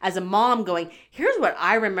moment as a mom going, here's what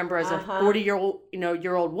I remember as a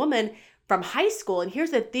 40-year-old woman from high school. And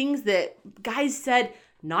here's the things that guys said,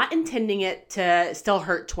 not intending it to still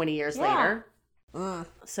hurt 20 years later.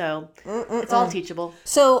 So it's all teachable.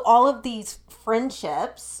 So all of these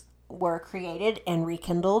friendships were created and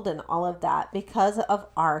rekindled and all of that because of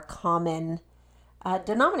our common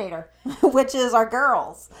denominator, which is our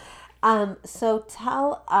girls. So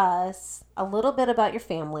tell us a little bit about your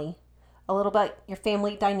family, a little about your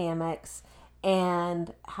family dynamics,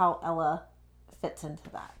 and how Ella fits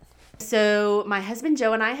into that. So my husband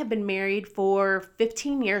Joe and I have been married for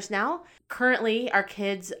 15 years now. Currently, our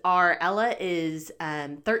kids are, Ella is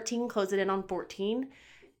 13, closing in on 14.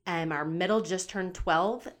 Our middle just turned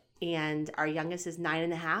 12, and our youngest is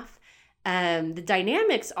 9.5. The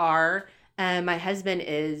dynamics are, my husband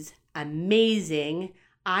is amazing.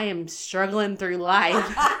 I am struggling through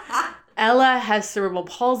life. Ella has cerebral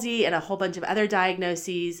palsy and a whole bunch of other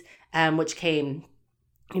diagnoses, which came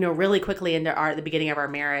really quickly into the beginning of our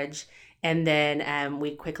marriage. And then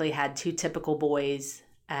we quickly had two typical boys,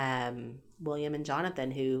 William and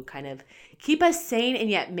Jonathan, who kind of keep us sane and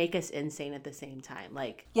yet make us insane at the same time.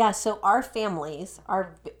 So our families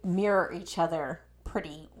mirror each other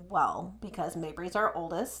pretty well because Mabry's our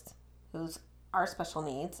oldest, who's our special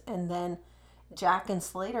needs. And then Jack and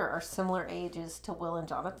Slater are similar ages to Will and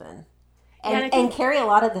Jonathan. And carry a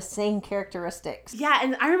lot of the same characteristics. Yeah,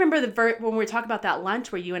 and I remember when we were talking about that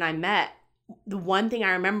lunch where you and I met, the one thing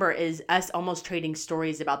I remember is us almost trading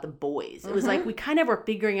stories about the boys. It was like we kind of were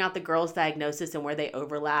figuring out the girls' diagnosis and where they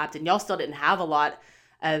overlapped, and y'all still didn't have a lot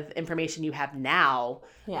of information you have now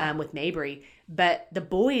with Mabry. But the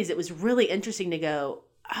boys, it was really interesting to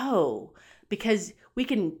go, because we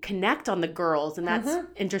can connect on the girls, and that's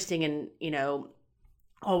interesting and,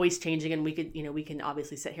 always changing, and we can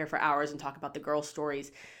obviously sit here for hours and talk about the girls'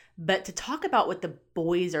 stories, but to talk about what the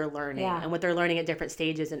boys are learning and what they're learning at different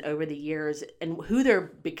stages and over the years and who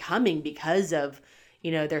they're becoming because of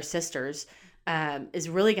their sisters is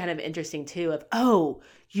really kind of interesting too.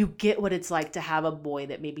 You get what it's like to have a boy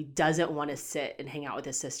that maybe doesn't want to sit and hang out with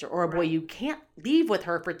his sister, or a boy you can't leave with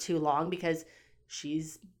her for too long because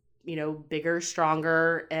she's bigger,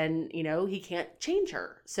 stronger, and, he can't change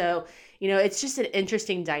her. So, it's just an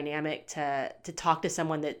interesting dynamic to talk to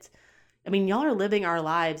someone that's, y'all are living our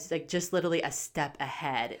lives like just literally a step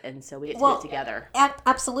ahead. And so we get to do it together.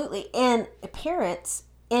 Absolutely. And parents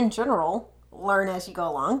in general learn as you go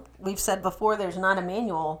along. We've said before, there's not a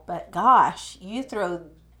manual, but gosh, you throw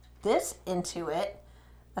this into it,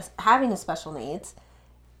 having a special needs.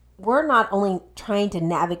 We're not only trying to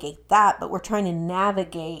navigate that, but we're trying to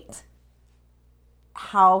navigate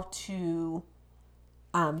how to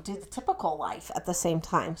do the typical life at the same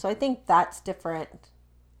time. So I think that's different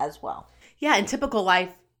as well. Yeah, and typical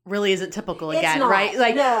life really isn't typical again, not, right?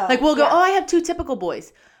 We'll go, I have two typical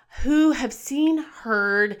boys who have seen,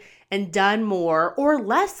 heard, and done more or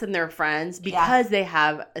less than their friends because they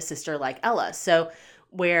have a sister like Ella. So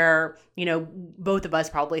where, both of us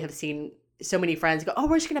probably have seen so many friends go,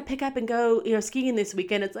 we're just going to pick up and go, skiing this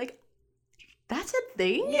weekend. It's like, that's a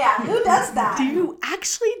thing? Yeah, who does that? Do you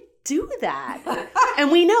actually do that?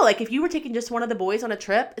 And we know, if you were taking just one of the boys on a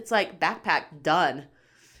trip, it's like backpack, done.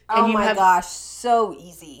 And gosh, so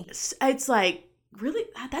easy. It's like, really?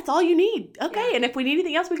 That's all you need? Okay, and if we need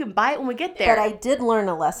anything else, we can buy it when we get there. But I did learn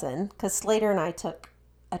a lesson because Slater and I took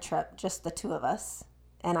a trip, just the two of us,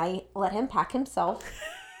 and I let him pack himself.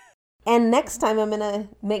 And next time I'm going to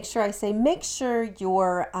make sure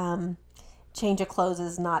your change of clothes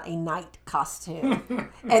is not a knight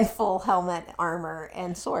costume and full helmet, armor,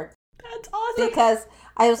 and sword. That's awesome. Because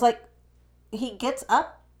I was like, he gets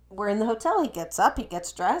up. We're in the hotel. He gets up. He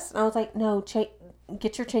gets dressed. And I was like, no,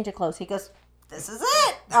 get your change of clothes. He goes, this is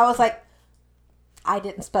it. I was like, I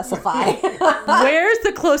didn't specify. Where's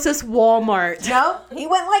the closest Walmart? No, he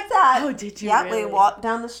went like that. Oh, did you really? We walked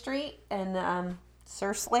down the street and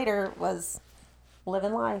Sir Slater was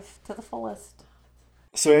living life to the fullest.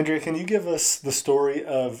 So, Andrea, can you give us the story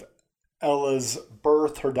of Ella's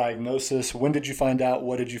birth, her diagnosis? When did you find out?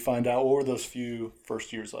 What did you find out? What were those few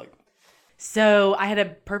first years like? So I had a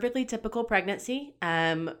perfectly typical pregnancy.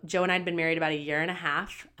 Joe and I had been married about 1.5 years,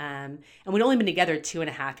 and we'd only been together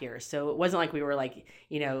 2.5 years. So it wasn't like we were like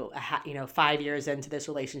 5 years into this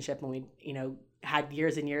relationship and we had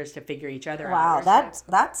years and years to figure each other out. Wow,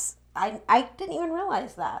 that's I didn't even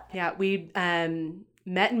realize that. Yeah, we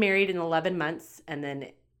met and married in 11 months, and then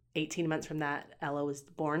 18 months from that, Ella was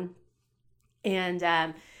born. And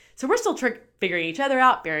so we're still figuring each other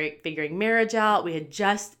out, figuring marriage out. We had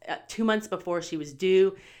just 2 months before she was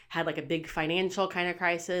due, had like a big financial kind of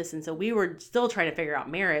crisis. And so we were still trying to figure out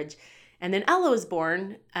marriage. And then Ella was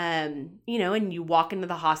born, and you walk into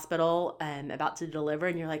the hospital about to deliver,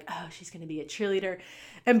 and you're like, oh, she's going to be a cheerleader.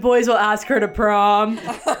 And boys will ask her to prom.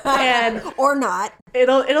 And or not.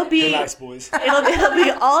 It'll be They're nice boys. It'll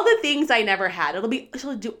be all the things I never had.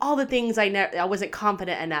 She'll do all the things I wasn't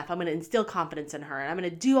confident enough. I'm going to instill confidence in her, and I'm going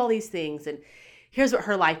to do all these things. And here's what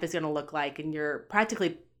her life is going to look like. And you're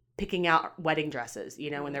practically picking out wedding dresses,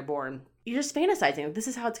 when they're born. You're just fantasizing. This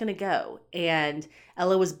is how it's going to go. And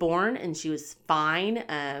Ella was born, and she was fine.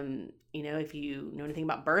 If you know anything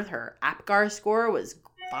about birth, her APGAR score was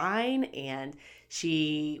fine. And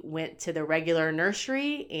she went to the regular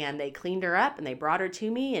nursery, and they cleaned her up, and they brought her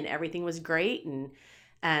to me, and everything was great. And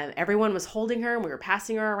everyone was holding her, and we were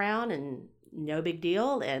passing her around, and no big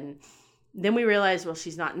deal. And then we realized, well,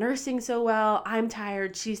 she's not nursing so well. I'm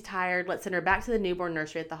tired. She's tired. Let's send her back to the newborn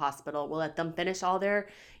nursery at the hospital. We'll let them finish all their,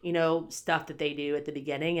 stuff that they do at the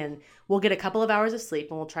beginning. And we'll get a couple of hours of sleep,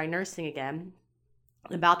 and we'll try nursing again.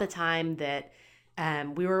 About the time that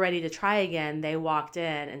we were ready to try again, they walked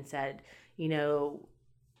in and said,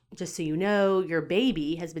 just so you know, your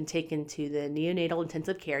baby has been taken to the neonatal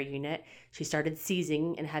intensive care unit. She started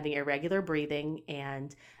seizing and having irregular breathing,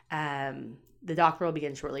 and the doctor will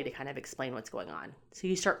begin shortly to kind of explain what's going on. So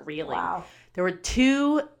you start reeling. Wow. There were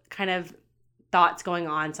two kind of thoughts going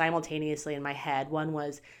on simultaneously in my head. One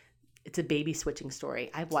was, it's a baby switching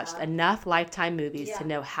story. I've watched enough Lifetime movies to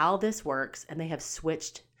know how this works, and they have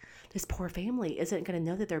switched. This poor family isn't going to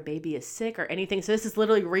know that their baby is sick or anything. So this is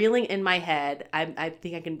literally reeling in my head. I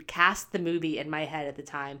think I can cast the movie in my head at the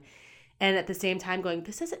time. And at the same time going,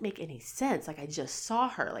 this doesn't make any sense. Like, I just saw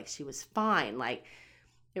her. Like, she was fine. Like,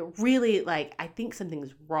 it really, I think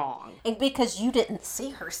something's wrong. And because you didn't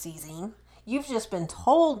see her seizing, you've just been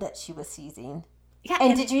told that she was seizing. Yeah.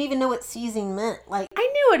 And did you even know what seizing meant? I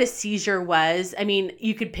knew what a seizure was. I mean,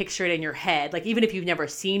 you could picture it in your head. Even if you've never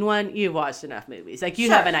seen one, you've watched enough movies.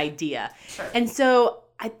 You have an idea. Sure. And so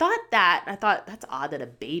I thought that's odd that a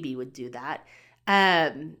baby would do that.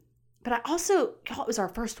 But I also thought it was our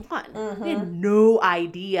first one. Mm-hmm. We had no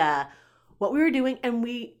idea what we were doing, and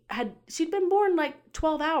she'd been born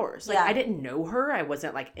 12 hours. I didn't know her. I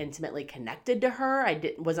wasn't intimately connected to her.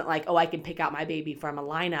 Wasn't I can pick out my baby from a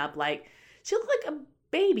lineup. She looked like a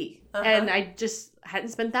baby. Uh-huh. And I just hadn't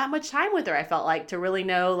spent that much time with her, I felt to really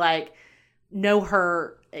know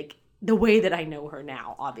her the way that I know her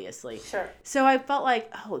now, obviously. Sure. So I felt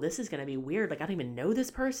this is going to be weird. I don't even know this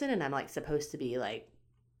person, and I'm supposed to be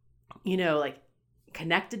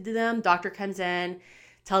connected to them. Doctor comes in,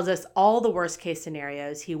 tells us all the worst case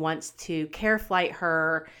scenarios. He wants to care flight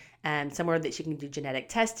her somewhere that she can do genetic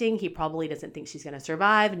testing. He probably doesn't think she's going to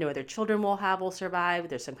survive. No other children will survive.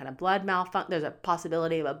 There's some kind of blood malfunction. There's a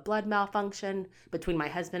possibility of a blood malfunction between my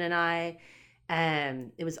husband and I.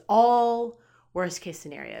 It was all worst case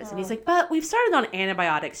scenarios. And he's like, but we've started on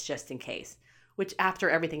antibiotics just in case, which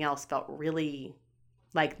after everything else felt really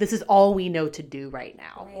this is all we know to do right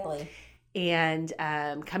now. Really? And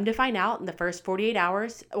come to find out in the first 48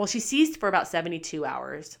 hours, well, she seized for about 72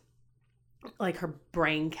 hours. Her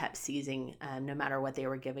brain kept seizing no matter what they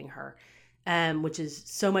were giving her, which is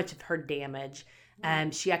so much of her damage.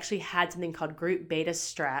 She actually had something called group beta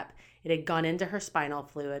strep. It had gone into her spinal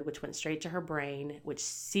fluid, which went straight to her brain, which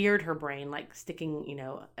seared her brain like sticking,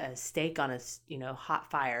 a steak on a hot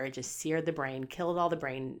fire. It just seared the brain, killed all the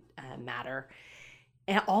brain matter,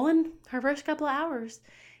 and all in her first couple of hours.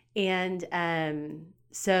 And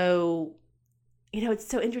so, it's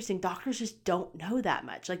so interesting. Doctors just don't know that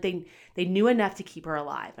much. They knew enough to keep her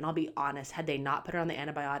alive. And I'll be honest, had they not put her on the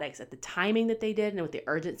antibiotics at the timing that they did and with the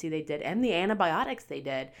urgency they did and the antibiotics they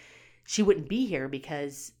did, she wouldn't be here,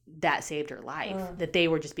 because that saved her life. That they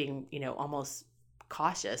were just being, almost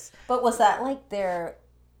cautious. But was that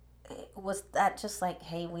was that just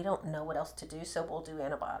hey, we don't know what else to do, so we'll do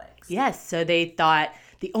antibiotics? Yes. So they thought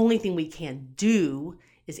the only thing we can do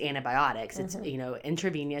is antibiotics. It's,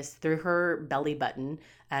 intravenous through her belly button.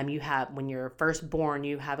 You have, when you're first born,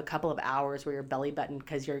 you have a couple of hours where your belly button,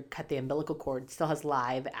 because you're cut the umbilical cord, still has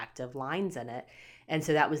live active lines in it. And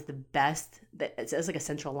so that was the best. It was like a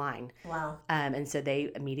central line. Wow. And so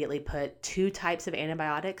they immediately put 2 types of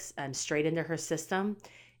antibiotics straight into her system.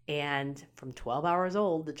 And from 12 hours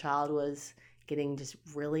old, the child was getting just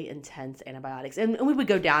really intense antibiotics. And we would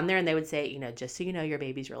go down there and they would say, just so you know, your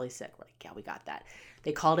baby's really sick. We're like, yeah, we got that.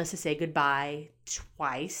 They called us to say goodbye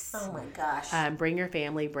twice. Oh my gosh. Bring your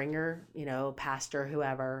family, bring your, pastor,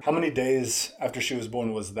 whoever. How many days after she was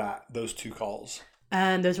born was those 2 calls?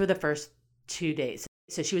 Those were the first 2 days.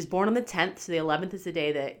 So she was born on the 10th. So the 11th is the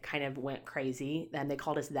day that kind of went crazy. Then they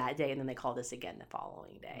called us that day, and then they called us again the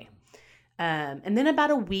following day. And then about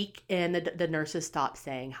a week in, the nurses stopped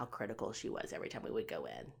saying how critical she was every time we would go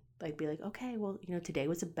in. Like, be like, okay, well, today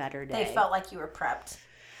was a better day. They felt like you were prepped.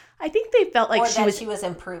 I think they felt like she was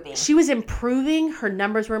improving. She was improving. Her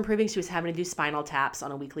numbers were improving. She was having to do spinal taps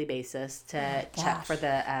on a weekly basis to check for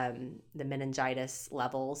the meningitis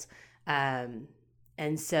levels.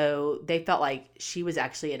 And so they felt like she was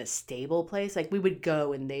actually in a stable place. Like, we would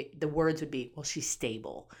go and the words would be, well, she's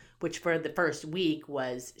stable, which for the first week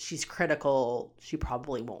was, she's critical, she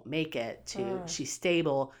probably won't make it, to she's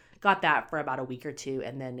stable. Got that for about a week or 2.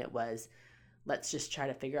 And then it was, let's just try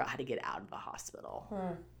to figure out how to get out of the hospital.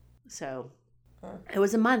 So it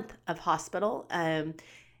was a month of hospital. And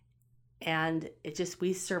it just,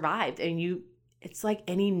 we survived. And it's like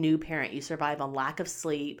any new parent, you survive on lack of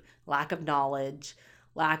sleep, lack of knowledge,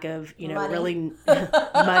 lack of, money. Really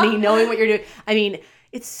money, knowing what you're doing. I mean,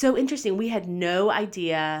 it's so interesting. We had no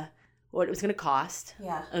idea what it was going to cost.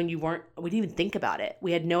 Yeah. And we didn't even think about it.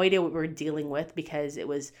 We had no idea what we were dealing with because it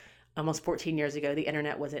was almost 14 years ago. The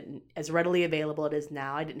internet wasn't as readily available as it is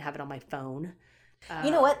now. I didn't have it on my phone.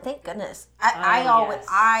 You know what? Thank goodness.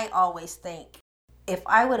 I always think if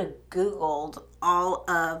I would have Googled all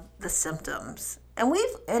of the symptoms,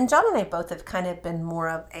 and John and I both have kind of been more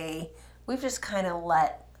of we've just kind of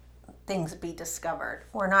let things be discovered.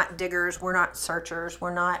 We're not diggers. We're not searchers.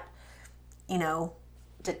 We're not,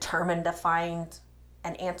 determined to find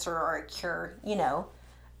an answer or a cure.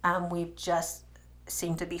 We've just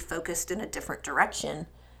seemed to be focused in a different direction.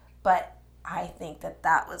 But I think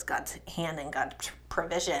that was God's hand and God's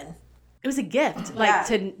provision. It was a gift,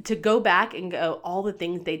 to go back and go, all the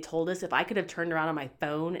things they told us. If I could have turned around on my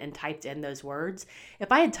phone and typed in those words,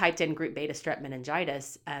 if I had typed in group beta strep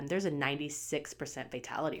meningitis, there's a 96%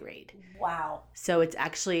 fatality rate. Wow. So it's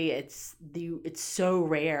actually, it's so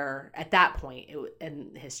rare at that point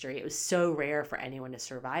in history. It was so rare for anyone to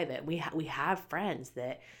survive it. We have friends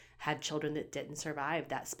that had children that didn't survive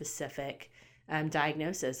that specific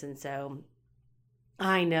diagnosis. And so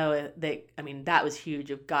I know that was huge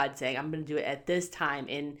of God saying, I'm going to do it at this time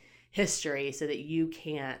in history so that you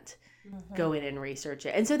can't go in and research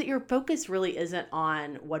it. And so that your focus really isn't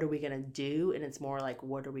on what are we going to do, and it's more like,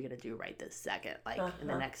 what are we going to do right this second, in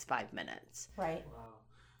the next 5 minutes. Right. Wow.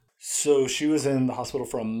 So she was in the hospital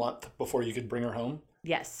for a month before you could bring her home?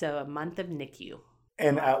 Yes, so a month of NICU.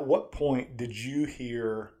 And at what point did you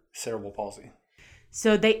hear cerebral palsy?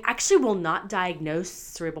 So they actually will not diagnose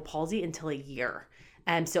cerebral palsy until a year.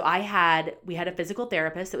 So we had a physical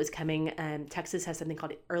therapist that was coming. Texas has something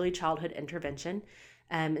called early childhood intervention.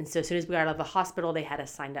 And so as soon as we got out of the hospital, they had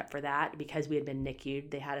us signed up for that because we had been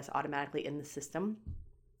NICU'd. They had us automatically in the system.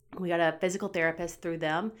 We got a physical therapist through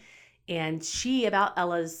them. And she, about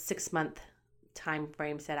Ella's 6-month time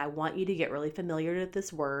frame, said, I want you to get really familiar with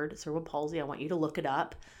this word, cerebral palsy. I want you to look it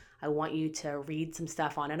up. I want you to read some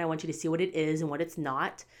stuff on it. I want you to see what it is and what it's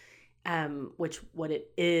not. What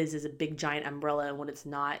it is a big giant umbrella, and what it's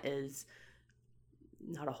not is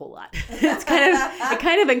not a whole lot. It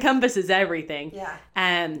kind of encompasses everything. Yeah.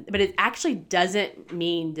 But it actually doesn't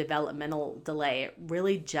mean developmental delay. It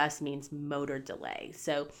really just means motor delay.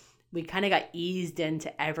 So we kind of got eased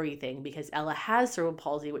into everything because Ella has cerebral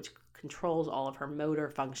palsy, which controls all of her motor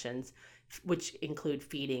functions, which include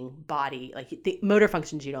feeding, body, the motor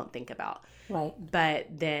functions you don't think about. Right. But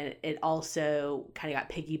then it also kind of got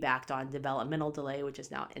piggybacked on developmental delay, which is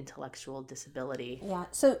now intellectual disability. Yeah.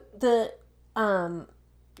 So the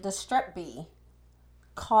strep B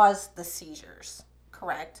caused the seizures,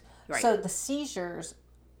 correct? Right. So the seizures,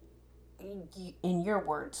 in your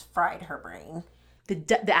words, fried her brain.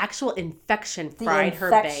 The actual infection fried her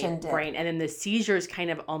brain, and then the seizures kind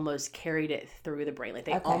of almost carried it through the brain.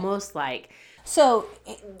 Almost like... So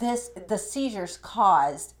the seizures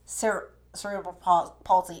caused cerebral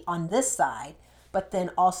palsy on this side, but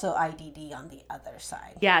then also IDD on the other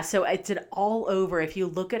side. Yeah, so it's all over. If you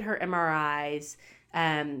look at her MRIs,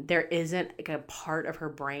 there isn't like a part of her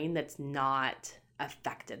brain that's not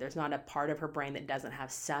affected. There's not a part of her brain that doesn't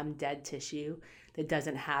have some dead tissue, that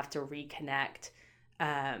doesn't have to reconnect,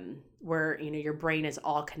 where, your brain is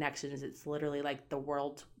all connections. It's literally like the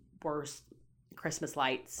world's worst Christmas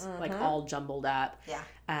lights, like all jumbled up. Yeah.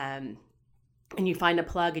 And you find a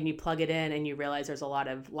plug and you plug it in and you realize there's a lot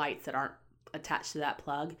of lights that aren't attached to that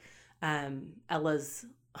plug. Ella's,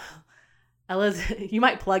 you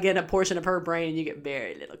might plug in a portion of her brain and you get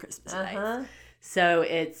very little Christmas lights. So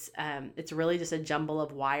it's really just a jumble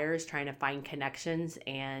of wires trying to find connections,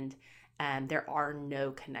 and there are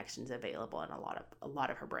no connections available in a lot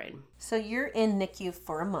of her brain. So you're in NICU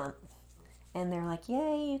for a month, and they're like,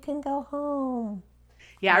 "Yay, you can go home."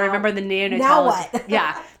 Yeah, now, I remember the neonatologist. Now what?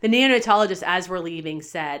 Yeah, the neonatologist, as we're leaving,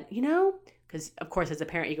 said, because of course as a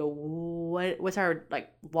parent you go, what's our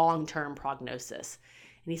long-term prognosis?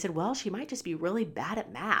 And he said, well, she might just be really bad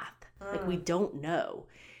at math. Like, we don't know.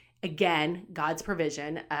 Again, God's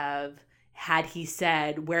provision of, had he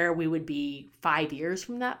said where we would be 5 years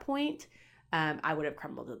from that point, I would have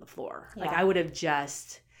crumbled to the floor. Yeah. Like, I would have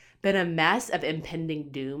just been a mess of impending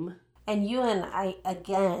doom. And you and I,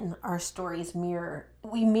 again, our stories mirror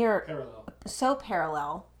parallel. So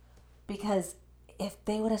parallel, because if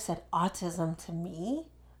they would have said autism to me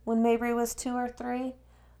when Mabry was 2 or 3,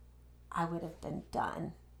 I would have been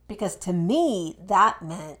done. Because to me, that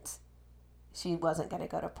meant she wasn't going to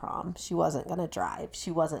go to prom. She wasn't going to drive.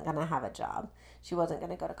 She wasn't going to have a job. She wasn't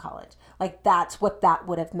going to go to college. Like, that's what that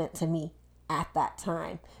would have meant to me at that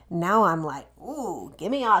time. Now I'm like, ooh,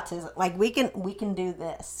 give me autism. Like, we can do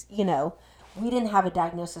this. We didn't have a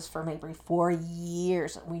diagnosis for Mabry for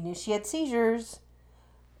years. We knew she had seizures,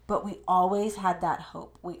 but we always had that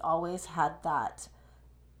hope. We always had that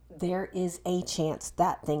there is a chance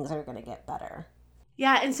that things are going to get better.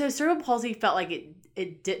 Yeah, and so cerebral palsy felt like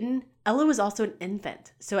it didn't. Ella was also an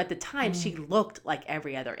infant. So at the time, she looked like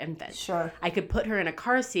every other infant. Sure. I could put her in a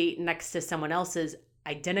car seat next to someone else's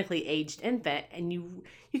identically aged infant, and you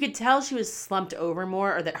could tell she was slumped over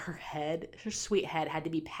more, or that her sweet head had to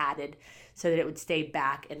be patted so that it would stay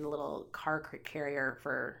back in the little car carrier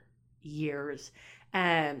for years,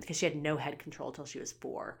 because she had no head control till she was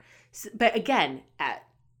 4. So, but again, at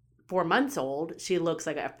 4 months old, she looks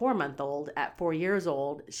like a 4-month-old. At 4 years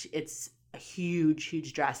old, it's a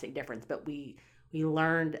huge drastic difference. But we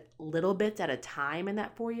learned little bits at a time in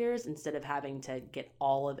that 4 years, instead of having to get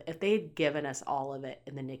all of it. If they had given us all of it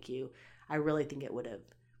in the NICU, I really think it would have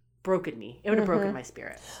broken me. It would have broken my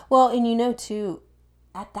spirit. Well, and too,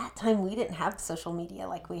 at that time, we didn't have social media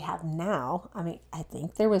like we have now. I mean, I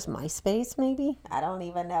think there was MySpace, maybe. I don't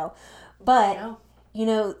even know. But,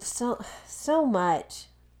 so much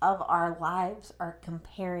of our lives are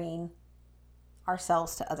comparing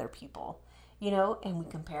ourselves to other people, and we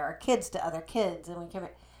compare our kids to other kids,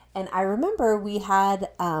 and I remember we had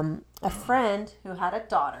a friend who had a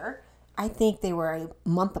daughter. I think they were a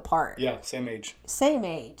month apart. Yeah, same age.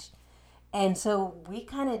 And so we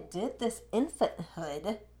kind of did this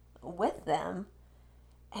infanthood with them,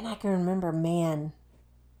 and I can remember, man,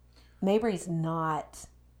 Mabry's not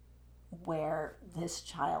where this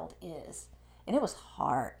child is. And it was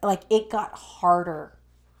hard. Like, it got harder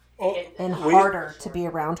and harder to be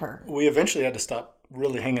around her. We eventually had to stop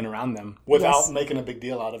really hanging around them without making a big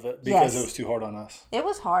deal out of it, because it was too hard on us. It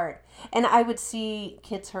was hard. And I would see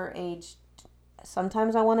kids her age.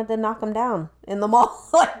 Sometimes I wanted to knock them down in the mall.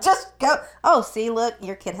 Like, just go. Oh, see, look,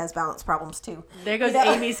 your kid has balance problems too. There goes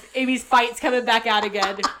Amy's fights coming back out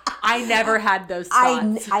again. I never had those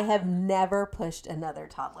thoughts. I have never pushed another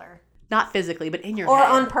toddler. Not physically, but in your head. Or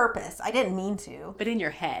on purpose. I didn't mean to. But in your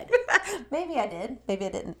head. Maybe I did. Maybe I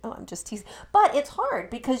didn't. Oh, I'm just teasing. But it's hard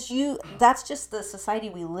because that's just the society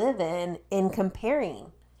we live in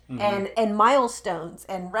comparing. And milestones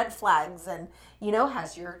and red flags and,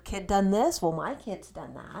 has your kid done this? Well, my kid's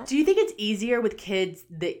done that. Do you think it's easier with kids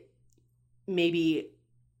that maybe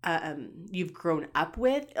you've grown up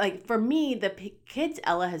with? Like, for me, the kids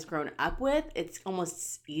Ella has grown up with, it's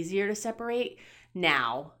almost easier to separate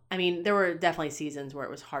now. I mean, there were definitely seasons where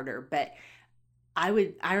it was harder, but I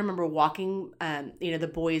remember walking,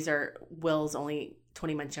 Will's only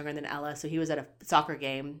 20 months younger than Ella, so he was at a soccer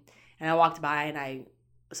game, and I walked by and I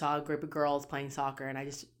saw a group of girls playing soccer, and I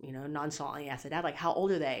just, nonchalantly asked Dad, like, how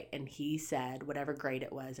old are they? And he said whatever grade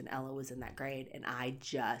it was, and Ella was in that grade, and I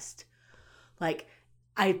just,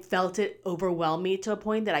 I felt it overwhelm me to a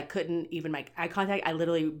point that I couldn't even make eye contact. I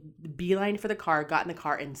literally beelined for the car, got in the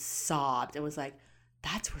car, and sobbed, and was like,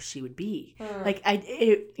 that's where she would be.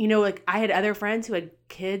 I had other friends who had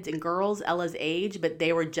kids and girls Ella's age, but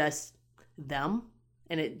they were just them.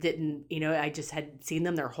 and it didn't, I just had seen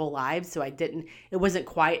them their whole lives. So it wasn't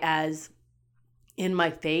quite as in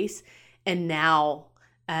my face. And now,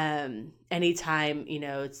 anytime,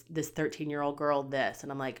 it's this 13-year-old girl,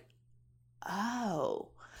 and I'm like, oh.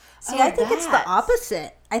 See, I think it's the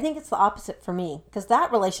opposite. I think it's the opposite for me, because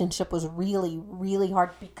that relationship was really, really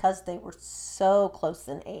hard because they were so close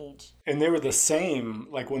in age. And they were the same.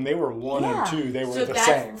 Like when they were 1 and 2, they were the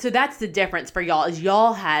same. So that's the difference for y'all, is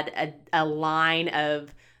y'all had a line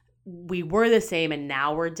of, we were the same and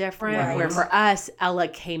now we're different. Right. Where for us, Ella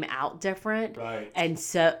came out different. Right. And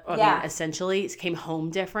so, I mean, essentially, it came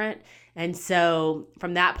home different. And so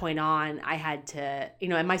from that point on, I had to,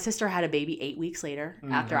 and my sister had a baby 8 weeks later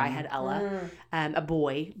after I had Ella, a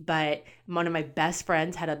boy. But one of my best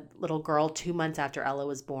friends had a little girl 2 months after Ella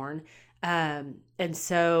was born. And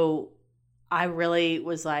so I really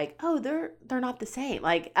was like, oh, they're not the same.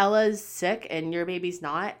 Like, Ella's sick and your baby's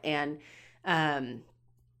not. And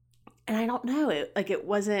I don't know, it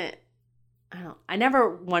wasn't, I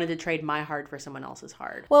never wanted to trade my hard for someone else's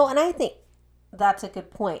hard. Well, and I think that's a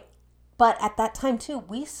good point. But at that time, too,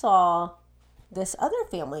 we saw this other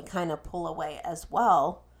family kind of pull away as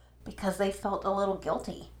well because they felt a little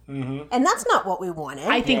guilty. Mm-hmm. And that's not what we wanted.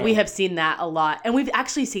 I think we have seen that a lot. And we've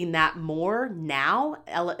actually seen that more now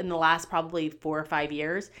in the last probably 4 or 5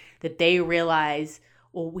 years, that they realize,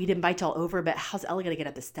 well, we'd invite y'all over, but how's Ella going to get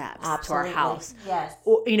up the steps to our house? Yes.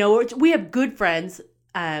 Or, we have good friends.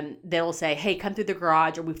 They'll say, hey, come through the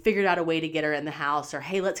garage, or we figured out a way to get her in the house, or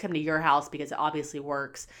hey, let's come to your house because it obviously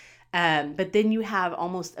works. But then you have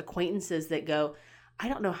almost acquaintances that go, I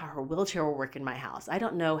don't know how her wheelchair will work in my house. I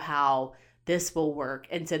don't know how this will work.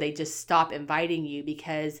 And so they just stop inviting you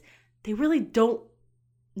because they really don't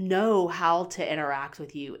know how to interact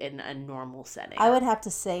with you in a normal setting. I would have to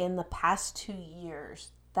say in the past 2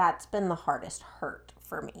 years, that's been the hardest hurt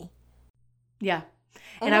for me. Yeah.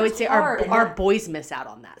 And I would say our boys miss out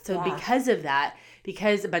on that. So because of that,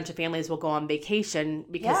 because a bunch of families will go on vacation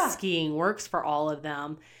because skiing works for all of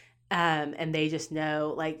them, and they just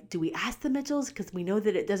know, like, do we ask the Mitchells? Because we know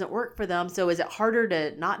that it doesn't work for them. So is it harder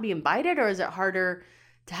to not be invited, or is it harder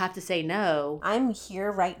to have to say no? I'm here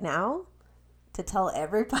right now to tell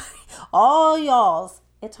everybody, all y'alls,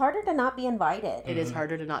 it's harder to not be invited. It is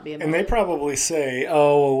harder to not be invited. And they probably say,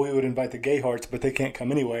 oh, well, we would invite the Gayharts, but they can't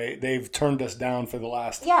come anyway. They've turned us down for the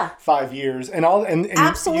last 5 years. And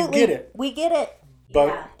absolutely, you get it. We get it.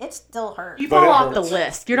 But it still hurts. You fall off the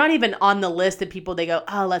list. You're not even on the list of people they go,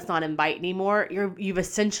 oh, let's not invite anymore. You've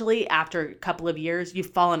essentially, after a couple of years,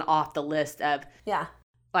 you've fallen off the list of,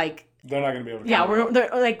 like, they're not going to be able to they're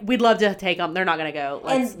like, we'd love to take them. They're not going to go.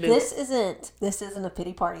 Let's move. This isn't a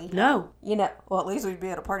pity party. No. Well, at least we'd be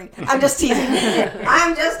at a party. I'm just teasing.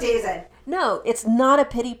 No, it's not a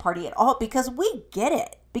pity party at all, because we get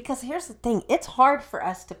it. Because here's the thing. It's hard for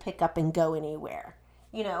us to pick up and go anywhere.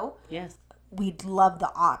 Yes. We'd love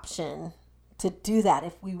the option to do that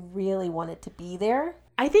if we really wanted to be there.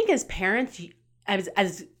 I think as parents,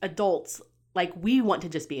 as adults, like, we want to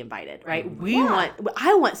just be invited, right?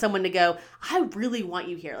 I want someone to go, I really want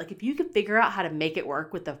you here. Like, if you could figure out how to make it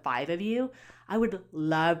work with the 5 of you, I would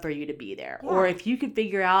love for you to be there. Yeah. Or if you could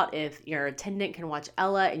figure out if your attendant can watch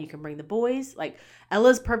Ella and you can bring the boys, like,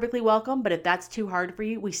 Ella's perfectly welcome, but if that's too hard for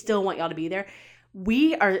you, we still want y'all to be there.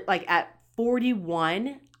 We are, like, at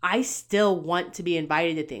 41, I still want to be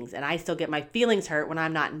invited to things, and I still get my feelings hurt when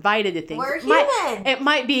I'm not invited to things. We're human. It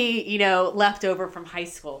might be, leftover from high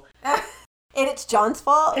school. And it's John's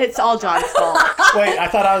fault? It's all John's fault. Wait, I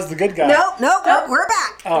thought I was the good guy. Nope. We're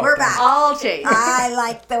back. We're back. All changed. I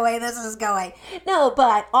like the way this is going. No,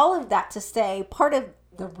 but all of that to say, part of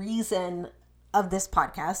the reason of this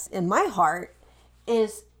podcast in my heart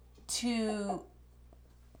is to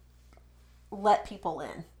let people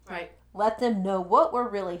in. Right. Let them know what we're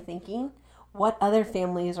really thinking, what other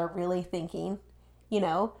families are really thinking,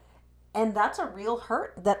 and that's a real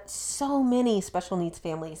hurt that so many special needs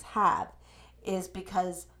families have, is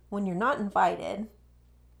because when you're not invited,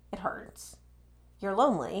 it hurts. You're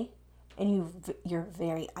lonely, and you're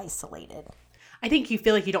very isolated. I think you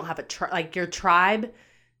feel like you don't have your tribe.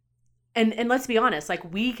 And let's be honest,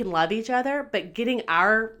 like, we can love each other, but getting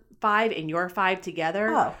our 5 and your 5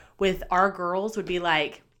 together with our girls would be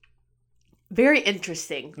like very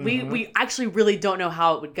interesting. Mm-hmm. We actually really don't know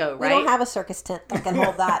how it would go, right? We don't have a circus tent that can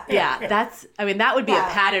hold that. That would be a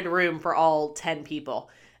padded room for all 10 people.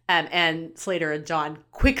 And Slater and John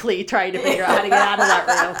quickly trying to figure out how to get out of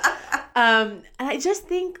that room. And I just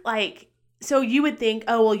think, like, so you would think,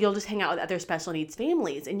 oh, well, you'll just hang out with other special needs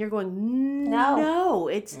families. And you're going, no,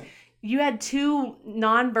 it's, you had 2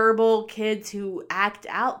 nonverbal kids who act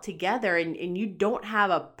out together, and you don't have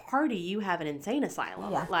a party, you have an insane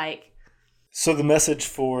asylum. Yeah. Like, So the message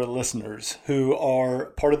for listeners who are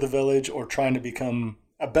part of the village or trying to become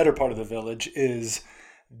a better part of the village is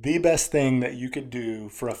the best thing that you could do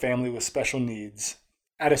for a family with special needs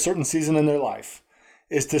at a certain season in their life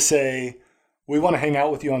is to say, we want to hang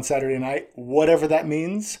out with you on Saturday night, whatever that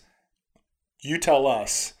means. You tell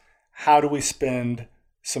us, how do we spend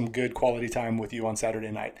some good quality time with you on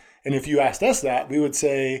Saturday night? And if you asked us that, we would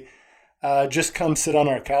say, just come sit on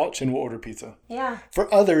our couch and we'll order pizza. Yeah.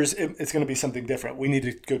 For others, it's going to be something different. We need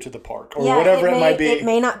to go to the park or whatever it might be. It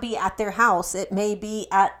may not be at their house. It may be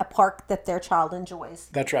at a park that their child enjoys.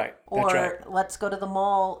 That's right. Or let's go to the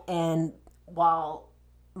mall and while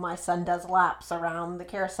my son does laps around the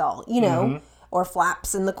carousel, or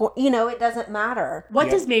flaps in the corner, it doesn't matter. what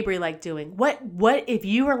does Mabry like doing? What if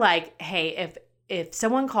you were like, hey, if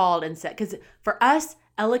someone called and said, because for us,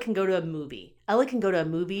 Ella can go to a movie. Ella can go to a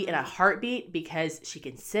movie in a heartbeat because she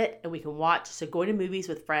can sit and we can watch. So going to movies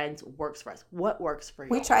with friends works for us. What works for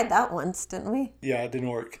you? We tried that once, didn't we? Yeah, it didn't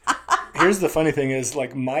work. Here's the funny thing is,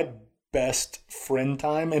 like, my best friend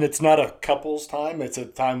time, and it's not a couple's time, it's a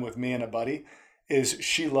time with me and a buddy, is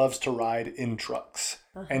she loves to ride in trucks.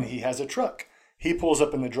 And he has a truck. He pulls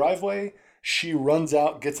up in the driveway. She runs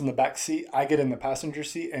out, gets in the back seat. I get in the passenger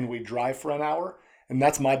seat, and we drive for an hour. And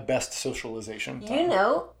that's my best socialization time.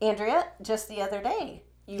 Andrea, just the other day,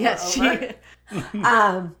 Yes, were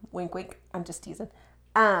over. Wink, wink. I'm just teasing.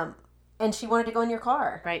 And she wanted to go in your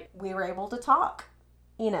car. Right. We were able to talk.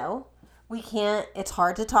 We can't. It's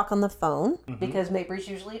hard to talk on the phone because Mabry's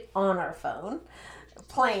usually on our phone,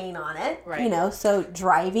 playing on it. Right. So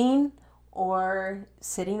driving or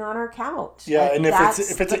sitting on our couch. Yeah, and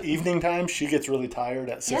if it's an evening time, she gets really tired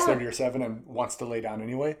at 6:30 or 7 and wants to lay down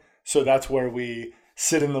anyway. So that's where we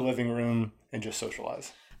sit in the living room and just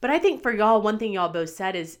socialize. But I think for y'all, one thing y'all both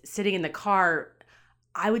said is sitting in the car.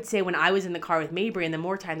 I would say when I was in the car with Mabry, and the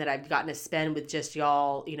more time that I've gotten to spend with just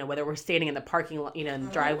y'all, whether we're standing in the parking lot, in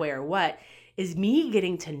the driveway or what, is me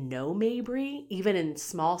getting to know Mabry, even in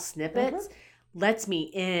small snippets, lets me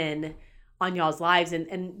in on y'all's lives.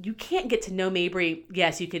 And you can't get to know Mabry.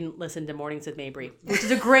 Yes, you can listen to Mornings with Mabry, which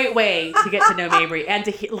is a great way to get to know Mabry and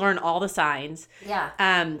to learn all the signs. Yeah.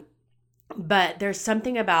 But there's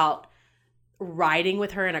something about riding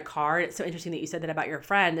with her in a car. It's so interesting that you said that about your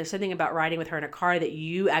friend. There's something about riding with her in a car that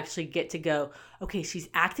you actually get to go, okay, she's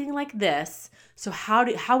acting like this. So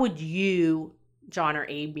how would you, John or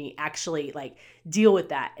Amy, actually like deal with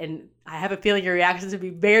that? And I have a feeling your reactions would be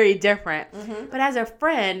very different. But as a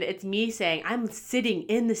friend, it's me saying, I'm sitting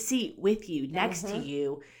in the seat with you, next to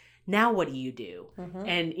you. Now what do you do?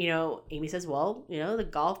 And, Amy says, well, the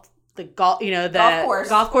golf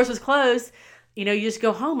course was closed. You just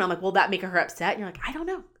go home. And I'm like, will that make her upset? And you're like, I don't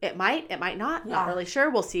know. It might not. Not really sure.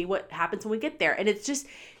 We'll see what happens when we get there. And it's just,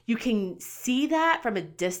 you can see that from a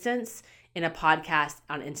distance in a podcast,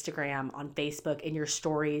 on Instagram, on Facebook, in your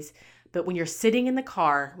stories. But when you're sitting in the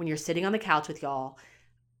car, when you're sitting on the couch with y'all,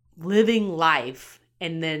 living life,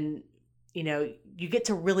 and then, you get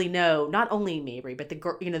to really know not only Mabry, but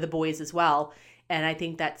the boys as well. And I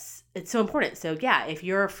think it's so important. So yeah, if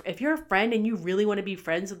you're a friend and you really want to be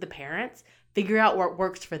friends with the parents, figure out what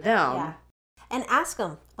works for them. Yeah. And ask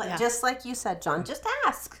them. Just like you said, John, just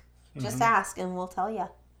ask. Just ask and we'll tell you.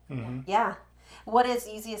 Yeah. What is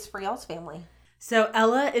easiest for y'all's family? So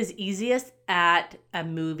Ella is easiest at a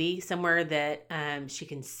movie, somewhere that she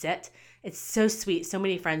can sit. It's so sweet. So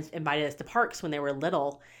many friends invited us to parks when they were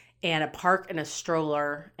little, and a park and a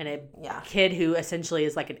stroller and a kid who essentially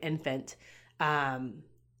is like an infant,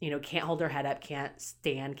 can't hold her head up, can't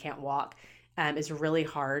stand, can't walk. Is really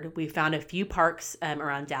hard. We found a few parks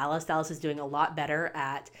around Dallas. Dallas is doing a lot better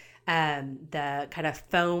at the kind of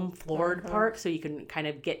foam floored park, so you can kind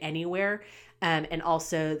of get anywhere. And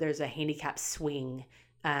also there's a handicap swing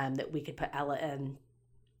that we could put Ella in.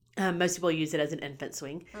 Most people use it as an infant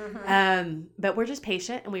swing. But we're just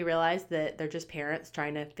patient, and we realize that they're just parents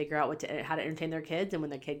trying to figure out how to entertain their kids. And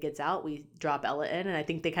when their kid gets out, we drop Ella in, and I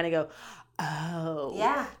think they kind of go, oh.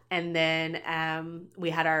 Yeah. And then we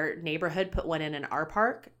had our neighborhood put one in our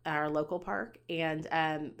park, our local park, and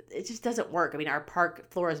it just doesn't work. I mean, our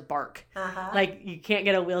park floors bark. Like, you can't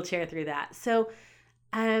get a wheelchair through that. So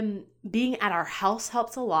being at our house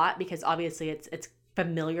helps a lot because obviously it's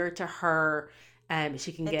familiar to her.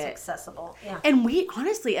 She can it's accessible. Yeah. And we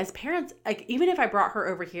honestly, as parents, like, even if I brought her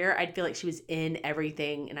over here, I'd feel like she was in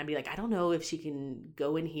everything. And I'd be like, I don't know if she can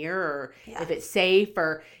go in here or if it's safe,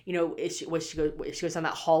 or, is she goes down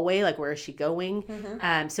that hallway, like, where is she going?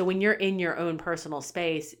 So when you're in your own personal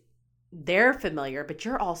space, they're familiar, but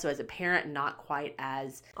you're also, as a parent, not quite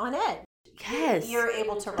as on edge. Yes. You're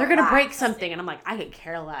able to relax. They're going to break something. And I'm like, I could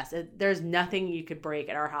care less. There's nothing you could break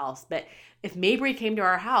at our house. But if Mabry came to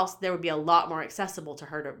our house, there would be a lot more accessible to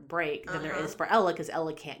her to break than there is for Ella, because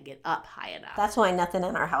Ella can't get up high enough. That's why nothing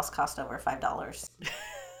in our house cost over $5.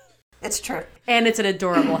 It's true. And it's an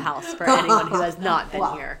adorable house for anyone who has not been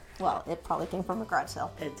here. Well, it probably came from a garage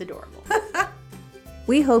sale. It's adorable.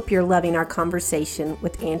 We hope you're loving our conversation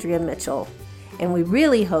with Andrea Mitchell. And we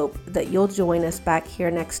really hope that you'll join us back here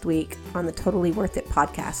next week on the Totally Worth It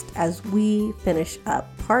podcast as we finish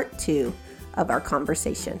up part 2 of our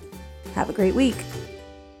conversation. Have a great week.